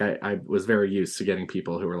 like, I was very used to getting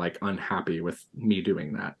people who were like unhappy with me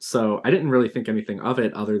doing that. So I didn't really think anything of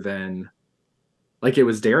it other than, like, it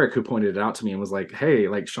was Derek who pointed it out to me and was like, hey,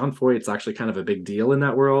 like, Sean Foyt's actually kind of a big deal in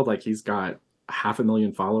that world. Like, he's got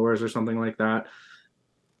 500,000 followers or something like that.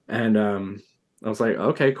 And I was like,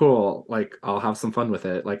 okay, cool. Like, I'll have some fun with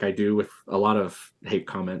it, like I do with a lot of hate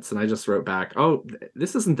comments. And I just wrote back, oh,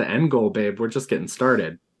 this isn't the end goal, babe. We're just getting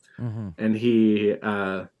started. Mm-hmm. And he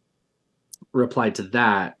replied to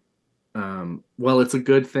that, well, it's a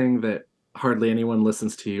good thing that hardly anyone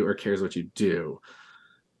listens to you or cares what you do.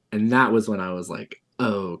 And that was when I was like,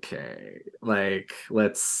 okay, like,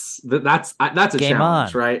 that's a Game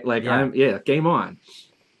challenge, on. right? Like, Yeah. yeah, game on.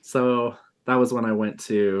 So that was when I went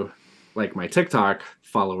to like my TikTok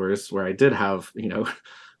followers, where I did have,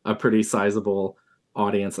 a pretty sizable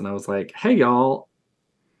audience, and I was like, hey y'all,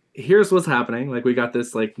 here's what's happening. Like, we got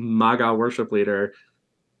this like MAGA worship leader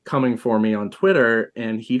coming for me on Twitter,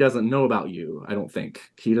 and he doesn't know about you. I don't think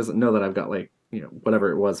he doesn't know that I've got, like,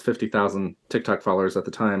 whatever it was, 50,000 TikTok followers at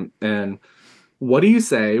the time. And what do you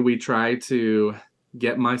say we try to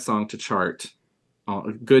get my song to chart?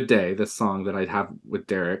 Good Day, this song that I have with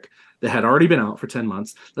Derek that had already been out for 10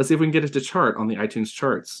 months. Let's see if we can get it to chart on the iTunes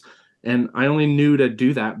charts. And I only knew to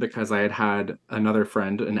do that because I had had another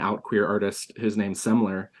friend, an out queer artist, his name's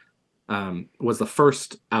Semler, was the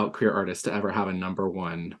first out queer artist to ever have a number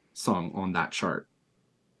one song on that chart.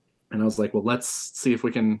 And I was like, well, let's see if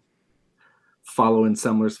we can follow in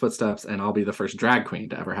Semler's footsteps, and I'll be the first drag queen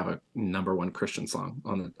to ever have a number one Christian song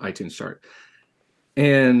on the iTunes chart.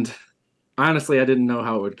 And honestly, I didn't know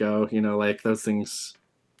how it would go. You know, like those things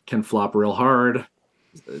can flop real hard.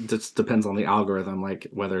 It just depends on the algorithm, like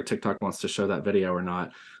whether TikTok wants to show that video or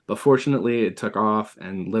not. But fortunately, it took off,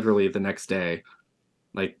 and literally the next day,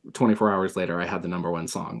 like 24 hours later, I had the number one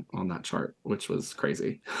song on that chart, which was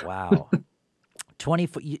crazy. Wow. 20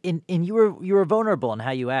 and you were vulnerable in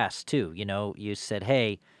how you asked too. You know, you said,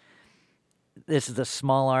 "Hey, this is a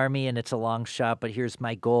small army and it's a long shot, but here's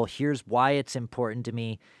my goal. Here's why it's important to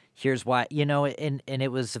me. Here's why, and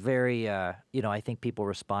it was very, I think people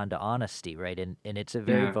respond to honesty, right? And it's a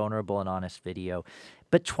very Yeah, vulnerable and honest video,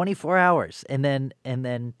 but 24 hours and then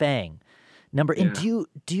bang, number. And yeah,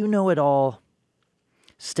 do you know at all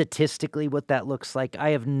statistically what that looks like? I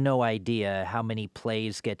have no idea how many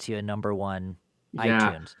plays gets you a number one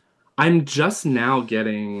yeah. iTunes. I'm just now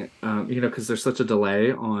getting, because there's such a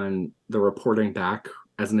delay on the reporting back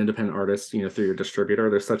as an independent artist, through your distributor.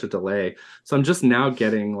 There's such a delay. So I'm just now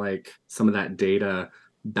getting like some of that data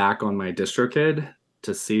back on my DistroKid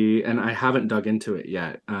to see, and I haven't dug into it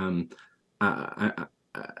yet. I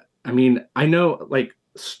mean, I know like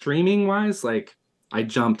streaming wise, like I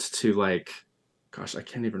jumped to like, gosh, I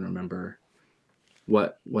can't even remember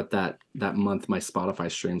what that month my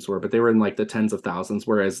Spotify streams were, but they were in like the tens of thousands.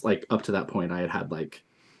 Whereas like up to that point, I had like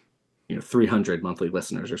 300 monthly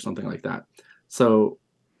listeners or something like that. So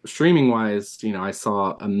streaming wise, I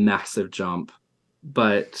saw a massive jump,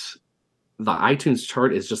 but the iTunes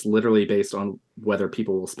chart is just literally based on whether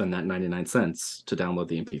people will spend that 99 cents to download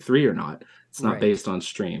the MP3 or not. It's not Right. based on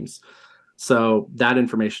streams. So that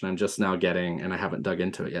information I'm just now getting, and I haven't dug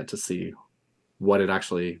into it yet to see what it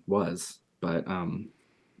actually was. But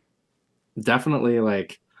definitely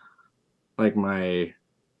like my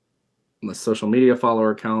social media follower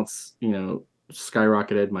accounts,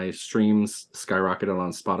 skyrocketed. My streams skyrocketed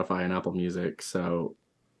on Spotify and Apple Music. So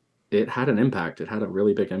it had an impact. It had a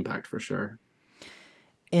really big impact for sure.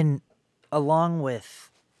 And along with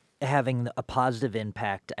having a positive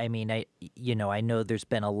impact, I mean, I know there's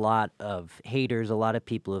been a lot of haters, a lot of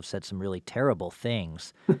people who have said some really terrible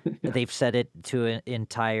things. Yeah, They've said it to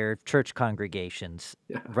entire church congregations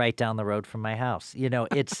yeah, right down the road from my house.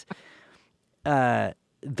 It's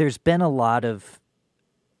there's been a lot of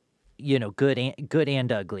good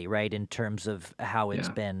and ugly, right, in terms of yeah.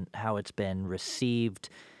 how it's been received.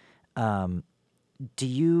 Um, do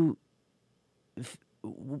you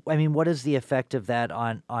I mean, what is the effect of that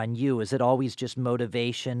on you? Is it always just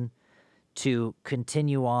motivation to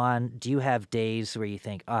continue on? Do you have days where you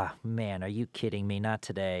think, "Ah, man, are you kidding me? Not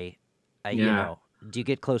today." Yeah. Do you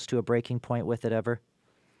get close to a breaking point with it ever?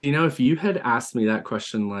 If you had asked me that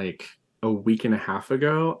question like a week and a half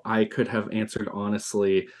ago, I could have answered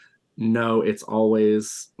honestly, no, it's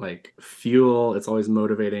always like fuel, it's always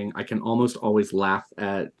motivating. I can almost always laugh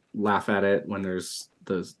at it when there's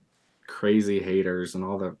those crazy haters and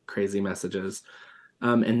all the crazy messages.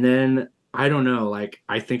 And then I don't know, like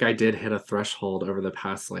I think I did hit a threshold over the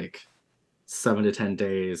past like 7 to 10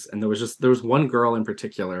 days. And there was one girl in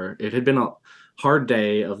particular. It had been a hard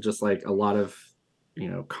day of just like a lot of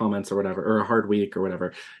comments or whatever, or a hard week or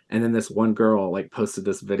whatever. And then this one girl like posted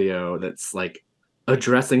this video that's like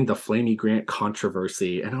addressing the Flamy Grant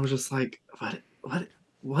controversy. And I was just like,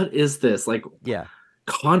 what is this? Like Yeah.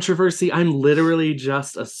 controversy? I'm literally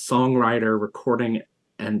just a songwriter recording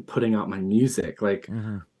and putting out my music. Like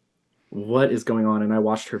Mhm. what is going on? And I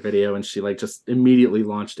watched her video, and she like just immediately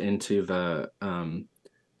launched into the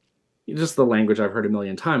just the language I've heard a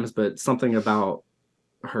million times, but something about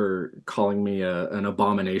her calling me an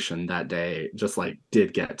abomination that day just like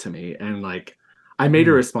did get to me. And like I made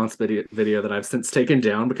a Mm. response video that I've since taken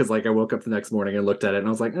down because like I woke up the next morning and looked at it and I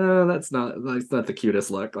was like, oh, that's not the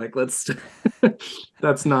cutest look. Like let's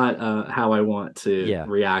that's not how I want to Yeah.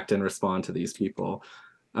 react and respond to these people.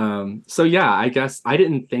 So yeah, I guess I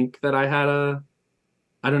didn't think that I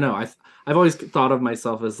don't know. I've always thought of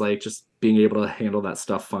myself as like just being able to handle that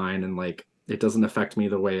stuff fine, and like it doesn't affect me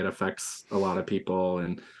the way it affects a lot of people.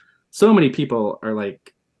 And so many people are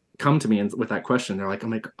like come to me and with that question. They're like,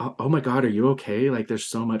 I'm like, oh my God, are you okay? Like there's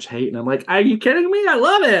so much hate. And I'm like, are you kidding me? I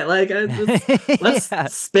love it. Like let's Yeah.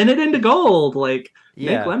 spin it into gold. Like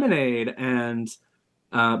make Yeah. lemonade. And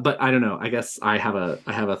but I don't know. I guess I have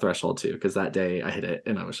a threshold too, because that day I hit it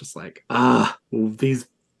and I was just like, these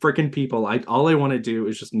freaking people. I all I want to do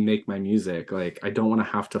is just make my music. Like I don't want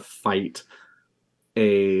to have to fight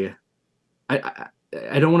a I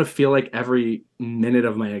I don't want to feel like every minute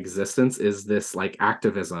of my existence is this like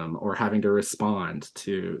activism or having to respond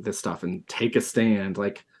to this stuff and take a stand.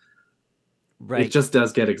 Like it Right. just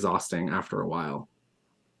does get exhausting after a while.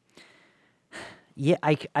 Yeah,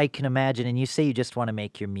 I can imagine. And you say you just want to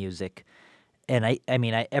make your music, and I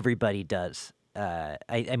mean, everybody does.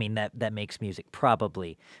 I mean that makes music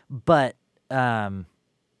probably, but um,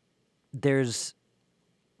 there's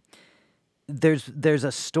there's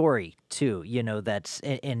a story too. You know, that's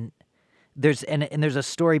in and there's a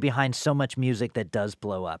story behind so much music that does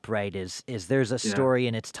blow up, right? Is there's a Yeah. story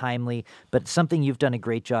and it's timely, but something you've done a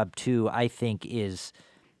great job too, I think, is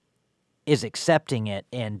accepting it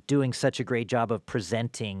and doing such a great job of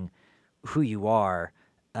presenting who you are,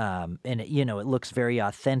 and it looks very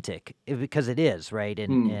authentic because it is, right?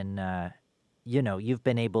 Hmm. And you've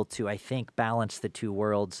been able to, I think, balance the two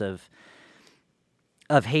worlds of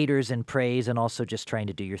haters and praise, and also just trying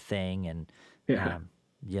to do your thing, and Yeah. um,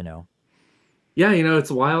 you know, Yeah, it's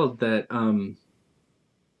wild that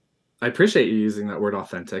I appreciate you using that word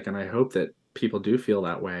authentic, and I hope that people do feel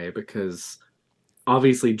that way because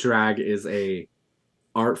obviously drag is a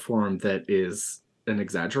art form that is an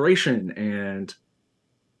exaggeration and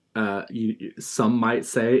some might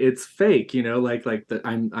say it's fake, like that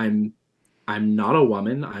I'm not a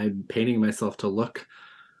woman. I'm painting myself to look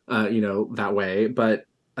that way, but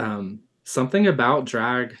something about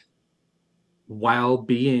drag while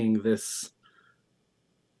being this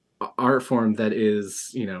art form that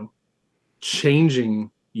is, changing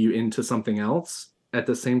you into something else. At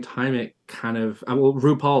the same time, it kind of, well,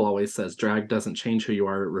 RuPaul always says drag doesn't change who you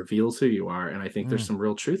are, it reveals who you are. And I think there's mm, some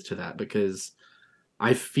real truth to that because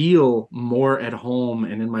I feel more at home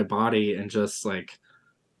and in my body and just like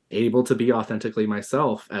able to be authentically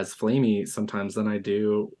myself as Flamy sometimes than I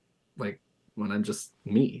do like when I'm just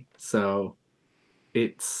me. So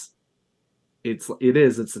it's it's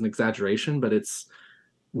an exaggeration, but it's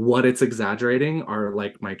what it's exaggerating are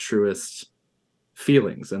like my truest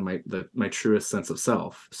feelings and my truest sense of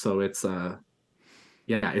self. So it's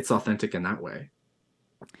yeah, it's authentic in that way.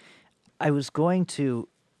 I was going to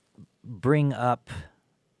bring up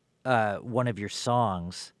one of your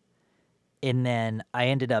songs, and then I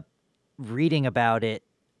ended up reading about it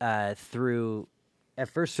through at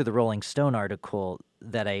first through the Rolling Stone article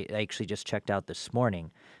that I actually just checked out this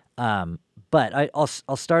morning. But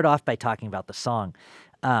I'll start off by talking about the song,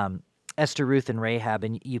 Esther, Ruth, and Rahab,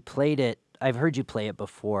 and you played it. I've heard you play it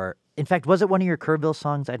before. In fact, was it one of your Kerrville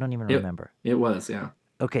songs? I don't even It remember. it was, yeah.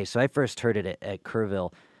 Okay, so I first heard it at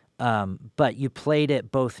Kerrville, but you played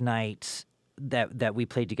it both nights that we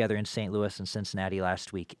played together in St. Louis and Cincinnati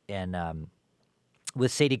last week, and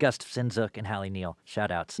with Sadie Gustafson, Zook, and Hallie Neal. Shout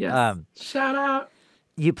outs. Yes. Shout out.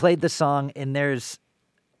 You played the song, and there's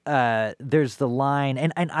the line,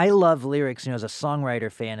 and I love lyrics. As a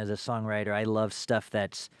songwriter fan, as a songwriter, I love stuff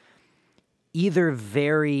that's either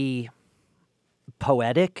very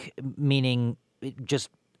poetic, meaning just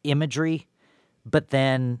imagery, but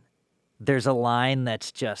then there's a line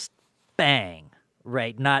that's just bang,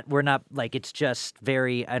 right? We're not like, it's just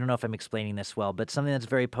very, I don't know if I'm explaining this well, but something that's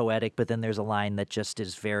very poetic, but then there's a line that just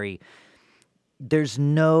is very, there's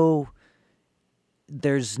no,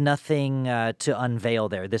 there's nothing to unveil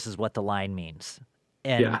there. This is what the line means.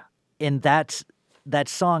 And Yeah. and that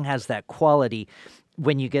song has that quality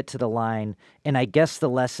when you get to the line, and I guess the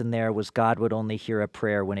lesson there was God would only hear a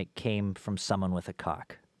prayer when it came from someone with a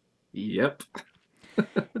cock. Yep.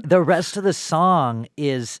 The rest of the song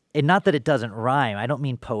is, and not that it doesn't rhyme. I don't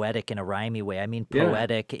mean poetic in a rhymey way. I mean Yeah.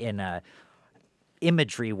 poetic in a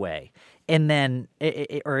imagery way. And then,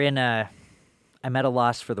 or in a, I'm at a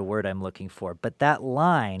loss for the word I'm looking for. But that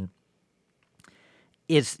line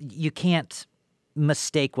is, you can't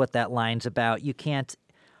mistake what that line's about. You can't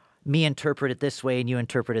me interpret it this way and you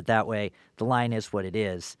interpret it that way. The line is what it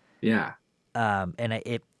is. Yeah. And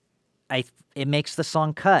I it makes the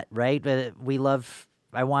song cut, right? We love.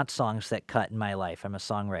 I want songs that cut in my life. I'm a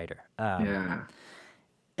songwriter, Yeah.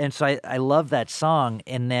 and so I love that song.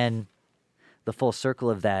 And then the full circle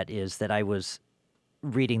of that is that I was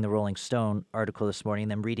reading the Rolling Stone article this morning,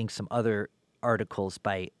 and then reading some other articles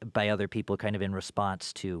by other people, kind of in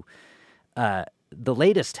response to the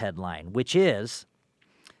latest headline, which is.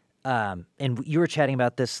 And you were chatting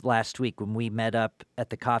about this last week when we met up at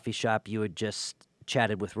the coffee shop. You had just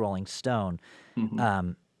chatted with Rolling Stone. Hmm.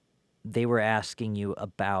 Um, they were asking you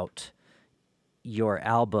about your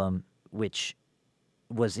album, which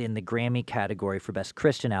was in the Grammy category for Best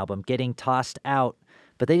Christian Album, getting tossed out,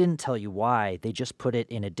 but they didn't tell you why. They just put it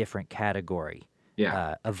in a different category.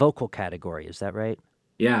 Yeah. a vocal category. Is that right?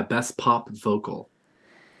 Yeah, best pop vocal.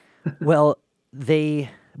 Well, they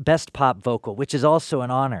best pop vocal, which is also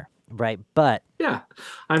an honor, right? But Yeah.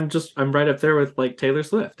 I'm right up there with like Taylor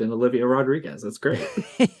Swift and Olivia Rodriguez. That's great.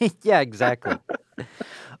 yeah, exactly.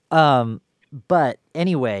 Um, but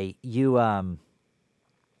anyway, you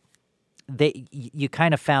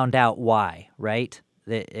kind of found out why, right?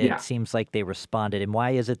 It Yeah. seems like they responded. And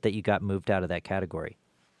why is it that you got moved out of that category?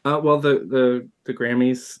 Well, the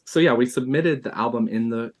Grammys. So yeah, we submitted the album in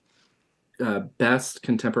the best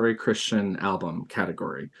contemporary Christian album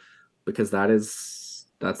category because that's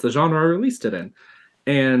the genre I released it in,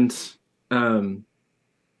 and um,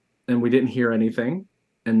 and we didn't hear anything,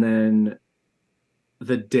 and then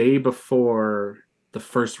the day before the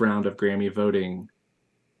first round of Grammy voting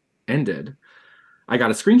ended, I got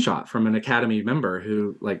a screenshot from an Academy member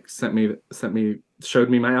who like showed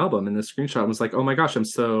me my album, and the screenshot was like, "Oh my gosh, I'm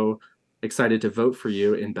so excited to vote for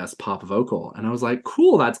you in Best Pop Vocal." And I was like,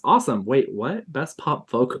 "Cool, that's awesome. Wait, what? Best Pop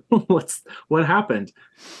Vocal? What happened?"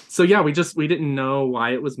 So yeah, we didn't know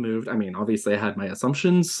why it was moved. I mean, obviously I had my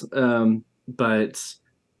assumptions, but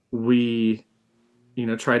we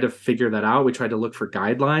tried to figure that out. We tried to look for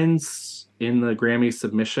guidelines in the Grammy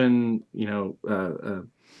submission, the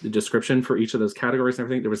description for each of those categories and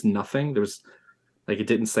everything. There was nothing. There was like it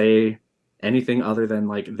didn't say anything other than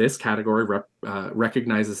like this category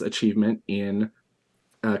recognizes achievement in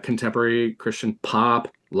contemporary Christian pop,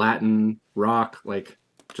 Latin, rock, like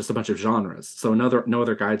just a bunch of genres. So no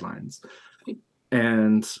other guidelines.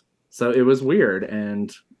 And so it was weird.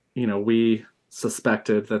 And we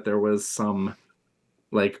suspected that there was some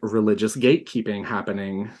like religious gatekeeping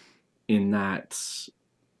happening in that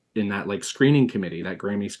like screening committee, that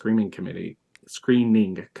Grammy screening committee.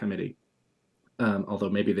 Although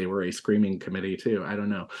maybe they were a screaming committee too. I don't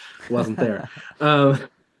know. Wasn't there. Um,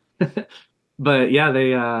 but yeah,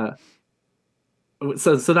 they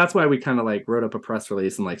so that's why we kind of like wrote up a press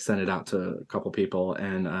release and like sent it out to a couple people,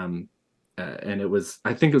 and it was,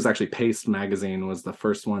 I think it was actually Paste magazine was the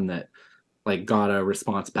first one that like got a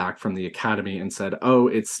response back from the Academy and said, "Oh,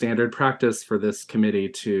 it's standard practice for this committee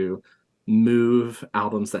to move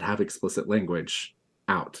albums that have explicit language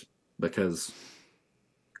out because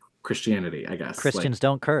Christianity, I guess. Like Christians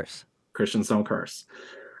don't curse. Christians don't curse,"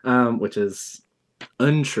 which is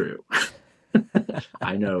untrue.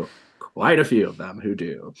 I know quite a few of them who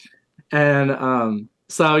do, and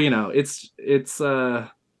so it's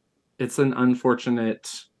an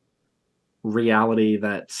unfortunate reality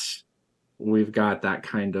that we've got that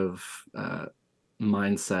kind of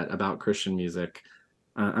mindset about Christian music.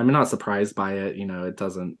 I'm not surprised by it.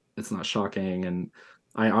 It's not shocking. And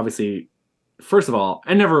I obviously, first of all,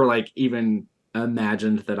 I never like even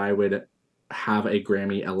imagined that I would have a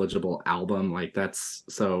Grammy eligible album. Like that's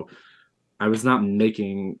so I was not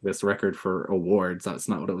making this record for awards. That's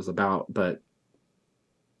not what it was about. But,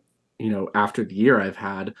 after the year I've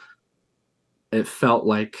had, it felt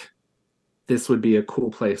like this would be a cool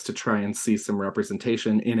place to try and see some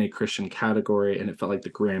representation in a Christian category. And it felt like the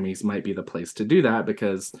Grammys might be the place to do that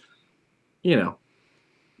because, you know,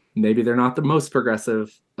 maybe they're not the most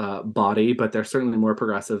progressive body, but they're certainly more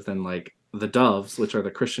progressive than like the Doves, which are the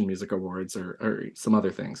Christian Music Awards, or some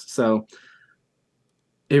other things. So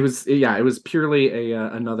it was purely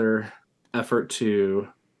another effort to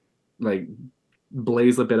like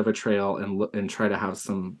blaze a bit of a trail and try to have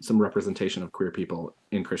some representation of queer people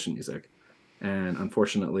in Christian music. And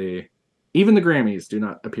unfortunately, even the Grammys do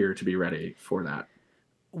not appear to be ready for that.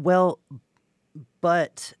 Well,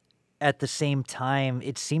 but at the same time,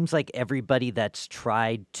 it seems like everybody that's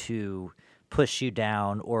tried to push you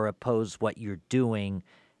down or oppose what you're doing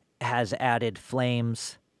has added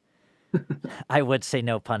flames. I would say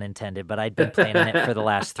no pun intended, but I'd been planning it for the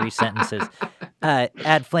last three sentences.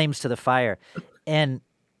 Add flames to the fire. And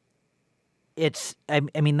I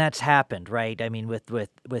mean that's happened, right? I mean with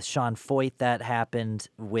Sean Foyt that happened,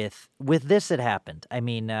 with this it happened. I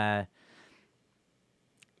mean Yeah,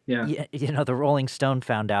 the Rolling Stone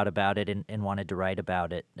found out about it and wanted to write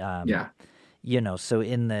about it. yeah, So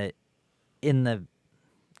in the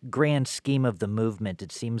grand scheme of the movement,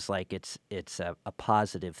 it seems like it's a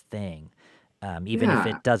positive thing. Even if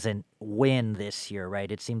yeah, it doesn't win this year,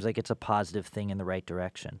 right? It seems like it's a positive thing in the right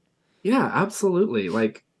direction. yeah, absolutely.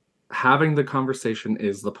 Like having the conversation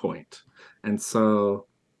is the point. And so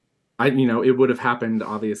it would have happened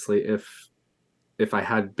obviously if I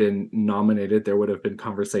had been nominated, there would have been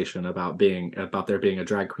conversation about there being a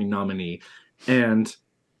drag queen nominee. And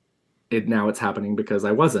it's happening because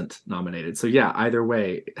I wasn't nominated. So yeah, either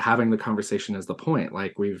way, having the conversation is the point.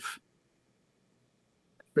 Like we've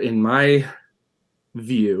in my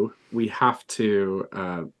view, we have to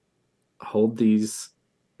hold these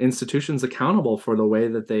institutions accountable for the way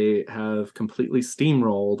that they have completely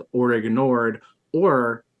steamrolled or ignored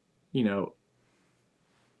or, you know,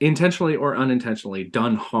 intentionally or unintentionally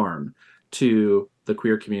done harm to the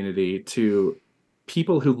queer community, to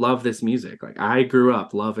people who love this music. Like I grew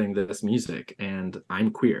up loving this music and I'm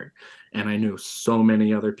queer. And I know so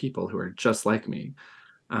many other people who are just like me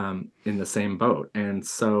in the same boat. And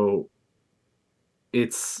so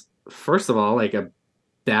it's, first of all, like a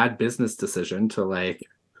bad business decision to like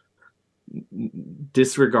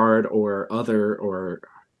disregard or other or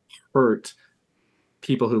hurt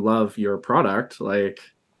people who love your product. Like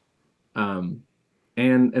um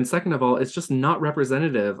and second of all, it's just not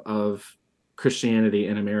representative of Christianity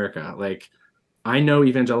in America. Like I know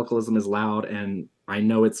evangelicalism is loud and I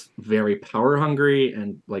know it's very power hungry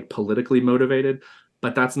and like politically motivated,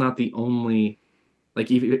 but that's not the only, like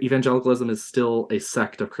evangelicalism is still a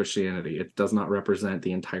sect of Christianity. It does not represent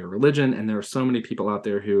the entire religion, and there are so many people out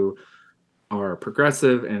there who are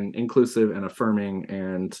progressive and inclusive and affirming,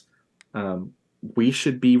 and um, we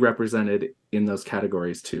should be represented in those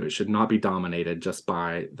categories too. It should not be dominated just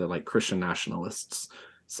by the like Christian nationalists.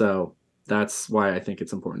 So that's why I think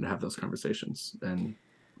it's important to have those conversations. And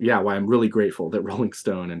yeah, why I'm really grateful that Rolling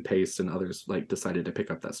Stone and Paste and others like decided to pick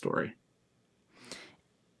up that story.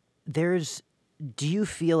 There's Do you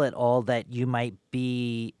feel at all that you might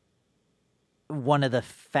be one of the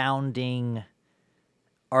founding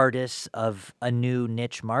artists of a new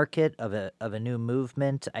niche market, of a new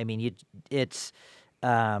movement? I mean, it's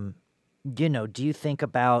um do you think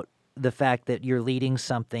about the fact that you're leading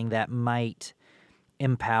something that might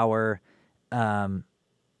empower um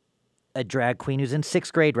a drag queen who's in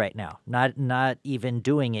 6th grade right now, not even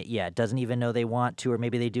doing it yet, doesn't even know they want to, or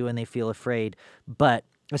maybe they do and they feel afraid, but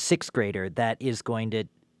a 6th grader that is going to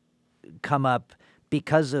come up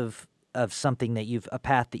because of something that a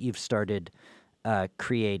path that you've started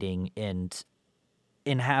creating, and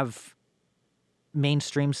have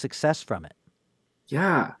mainstream success from it.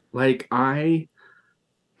 Yeah, like I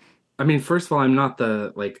mean, first of all, I'm not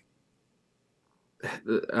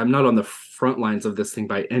on the front lines of this thing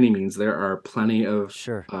by any means. There are plenty of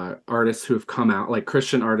Sure. artists who have come out, like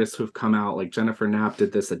Christian artists who have come out, like Jennifer Knapp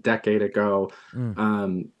did this a decade ago.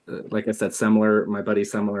 Mm. Like I said, Semler, my buddy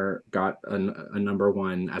Semler, got a number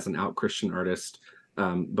one as an out Christian artist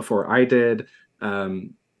before I did.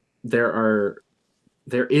 Um, there are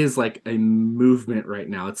there is like a movement right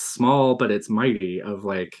now. It's small, but it's mighty of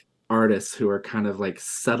like artists who are kind of like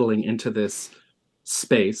settling into this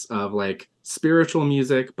space of like spiritual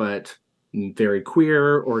music, but very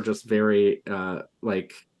queer or just very um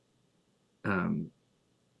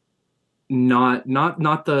not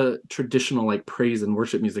the traditional like praise and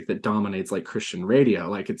worship music that dominates like Christian radio.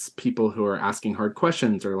 Like it's people who are asking hard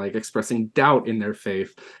questions or like expressing doubt in their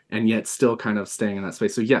faith and yet still kind of staying in that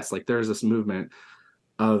space. So yes, like there's this movement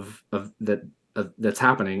of that that's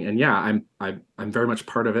happening, and yeah, I'm very much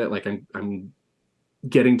part of it. Like I'm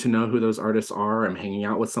getting to know who those artists are. I'm hanging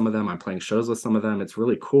out with some of them. I'm playing shows with some of them. It's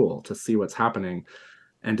really cool to see what's happening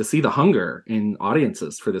and to see the hunger in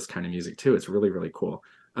audiences for this kind of music too. It's really really cool.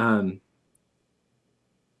 um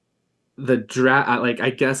the drag, like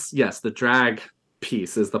I guess, yes, the drag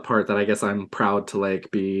piece is the part that I guess I'm proud to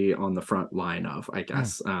like be on the front line of, I Mm.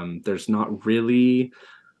 guess. There's not really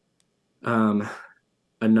um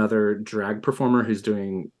another drag performer who's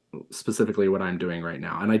doing specifically what I'm doing right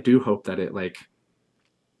now. And I do hope that it like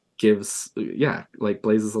gives, yeah, like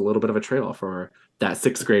blazes a little bit of a trail for that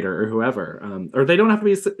 6th grader or whoever. Or they don't have to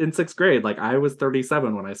be in 6th grade. Like I was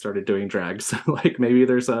 37 when I started doing drag. So like maybe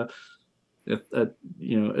there's a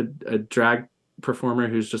a drag performer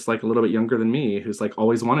who's just like a little bit younger than me, who's like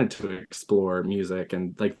always wanted to explore music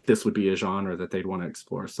and like this would be a genre that they'd want to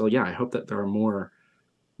explore. So yeah, I hope that there are more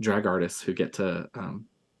drag artists who get to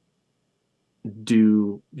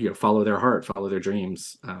do, follow their heart, follow their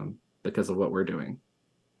dreams, because of what we're doing.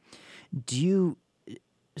 Do you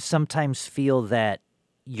sometimes feel that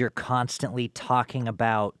you're constantly talking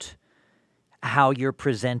about how you're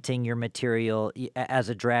presenting your material as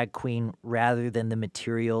a drag queen rather than the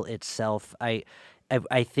material itself? I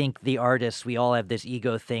think the artists, we all have this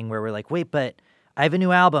ego thing where we're like, wait, but I have a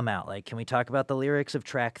new album out. Like, can we talk about the lyrics of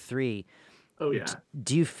track 3? Oh D- yeah,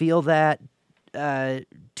 do you feel that uh,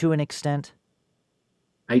 to an extent?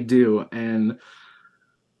 I do. And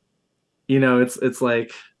it's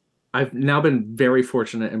like I've now been very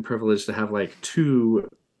fortunate and privileged to have like two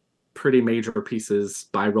pretty major pieces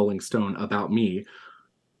by Rolling Stone about me,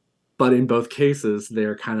 but in both cases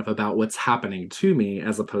they're kind of about what's happening to me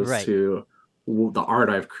as opposed Right. to the art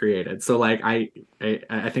I've created. So like I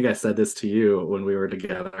think I said this to you when we were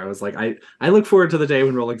together. I was like I look forward to the day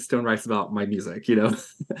when Rolling Stone writes about my music, you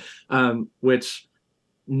know, which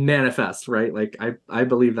manifest, right? Like I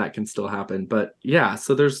believe that can still happen. But yeah,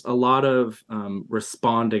 so there's a lot of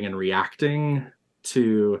responding and reacting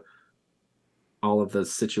to all of the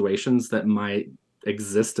situations that my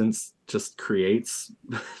existence just creates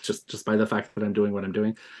just by the fact that I'm doing what I'm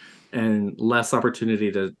doing, and less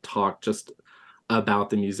opportunity to talk just about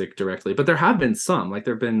the music directly. But there have been some, like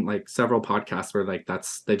there've been like several podcasts where like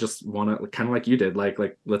that's they just want to kind of like you did, like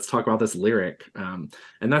let's talk about this lyric. And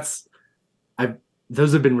that's I've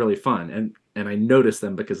those have been really fun, and I notice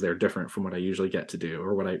them because they're different from what I usually get to do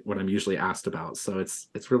or what I'm usually asked about. So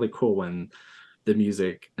it's really cool when the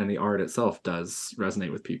music and the art itself does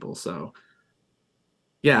resonate with people. So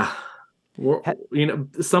yeah, Ha- you know,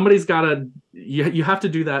 somebody's got to you have to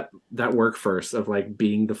do that work first of like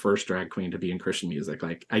being the first drag queen to be in Christian music.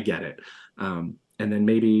 Like I get it, and then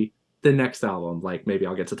maybe the next album, like maybe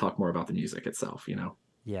I'll get to talk more about the music itself. You know.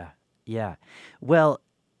 yeah, yeah. Well,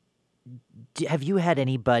 have you had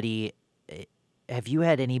anybody? eh, Have you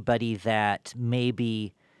had anybody that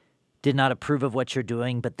maybe did not approve of what you're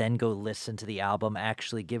doing, but then go listen to the album,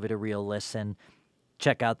 actually give it a real listen,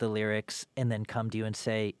 check out the lyrics, and then come to you and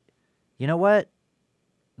say, you know what?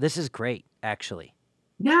 This is great, actually.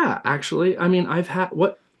 Yeah, actually, I mean, I've had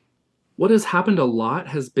what has happened a lot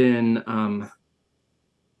has been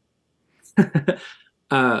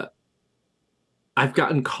uh I've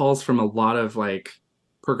gotten calls from a lot of like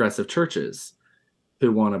progressive churches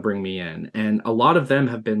who want to bring me in, and a lot of them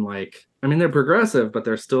have been like, I mean, they're progressive, but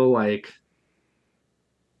they're still like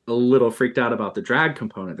a little freaked out about the drag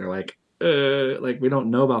component. They're like we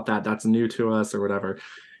don't know about that. That's new to us or whatever.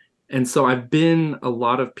 And so I've been a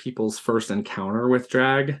lot of people's first encounter with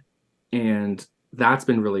drag, and that's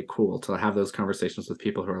been really cool to have those conversations with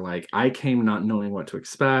people who are like, I came not knowing what to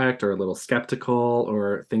expect or a little skeptical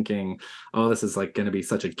or thinking, oh, this is like going to be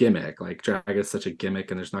such a gimmick. Like drag is such a gimmick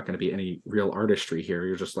and there's not going to be any real artistry here.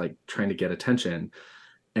 You're just like trying to get attention.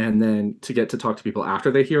 And then to get to talk to people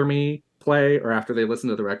after they hear me play or after they listen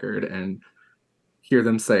to the record and hear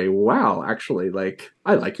them say, wow, actually, like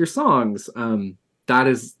I like your songs.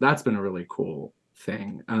 That's been a really cool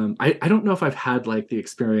thing. I don't know if I've had like the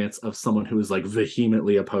experience of someone who was like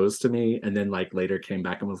vehemently opposed to me and then like later came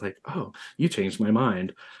back and was like, oh, you changed my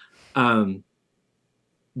mind. Um,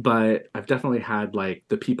 but I've definitely had like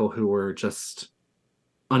the people who were just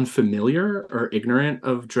unfamiliar or ignorant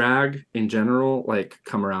of drag in general, like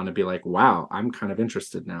come around and be like, wow, I'm kind of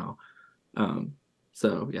interested now. Um,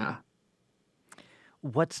 so yeah.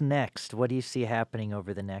 What's next? What do you see happening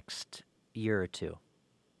over the next year or two?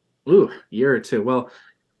 Ooh, year or two. Well,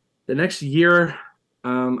 the next year,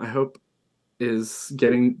 I hope is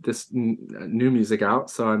getting this new music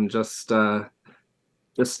out. So I'm just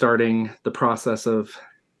starting the process of,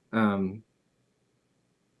 um,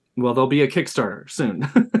 well, there'll be a Kickstarter soon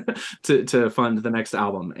to fund the next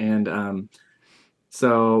album, and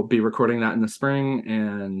so be recording that in the spring,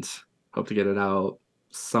 and hope to get it out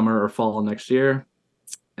summer or fall next year,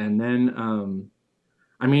 and then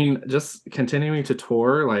I mean, just continuing to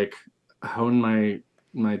tour, like hone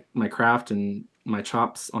my craft and my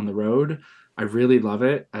chops on the road. I really love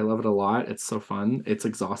it. I love it a lot. It's so fun. It's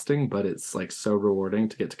exhausting, but it's like so rewarding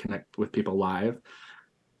to get to connect with people live.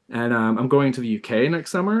 And I'm going to the UK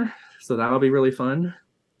next summer, so that'll be really fun.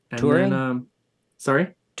 And then, Touring?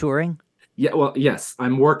 sorry. Touring? Yeah, well, yes,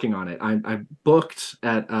 I'm working on it. I'm booked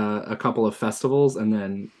at a couple of festivals, and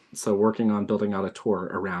then so working on building out a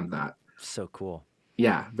tour around that. So cool.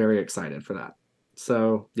 Yeah, very excited for that.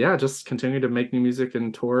 So yeah, just continue to make new music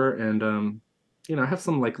and tour, and you know, I have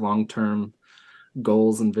some like long-term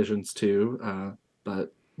goals and visions too.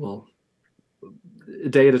 But well, a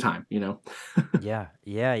day at a time, you know. Yeah,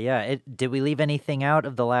 yeah, yeah. Did we leave anything out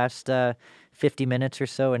of the last 50 minutes or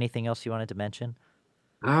so? Anything else you wanted to mention?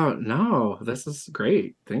 Oh no, this is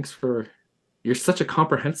great. Thanks for you're such a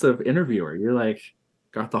comprehensive interviewer. You're like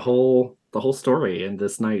got the whole story in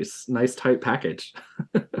this nice tight package.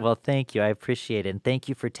 Well, thank you. I appreciate it. And thank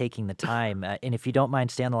you for taking the time. And if you don't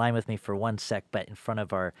mind, stay on the line with me for 1 sec, but in front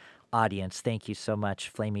of our audience, thank you so much,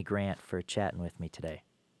 Flamy Grant, for chatting with me today.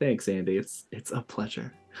 Thanks, Andy. It's a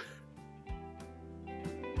pleasure.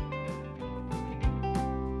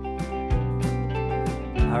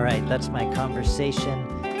 All right, that's my conversation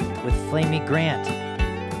with Flamy Grant.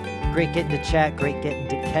 Great getting to chat, great getting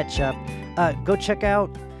to catch up. Go check out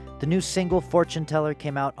the new single, Fortune Teller,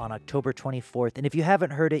 came out on October 24th. And if you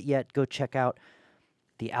haven't heard it yet, go check out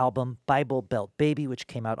the album Bible Belt Baby, which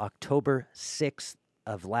came out October 6th.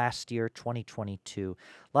 of last year, 2022.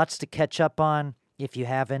 Lots to catch up on. If you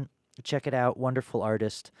haven't, check it out. Wonderful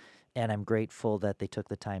artist. And I'm grateful that they took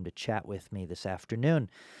the time to chat with me this afternoon.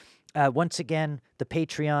 Once again, the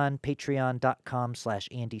Patreon,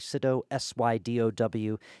 patreon.com/Andy Sido,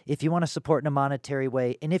 SYDOW. If you want to support in a monetary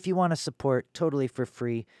way, and if you want to support totally for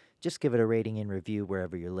free, just give it a rating and review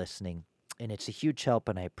wherever you're listening. And it's a huge help,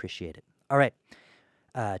 and I appreciate it. All right.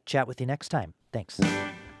 Chat with you next time. Thanks.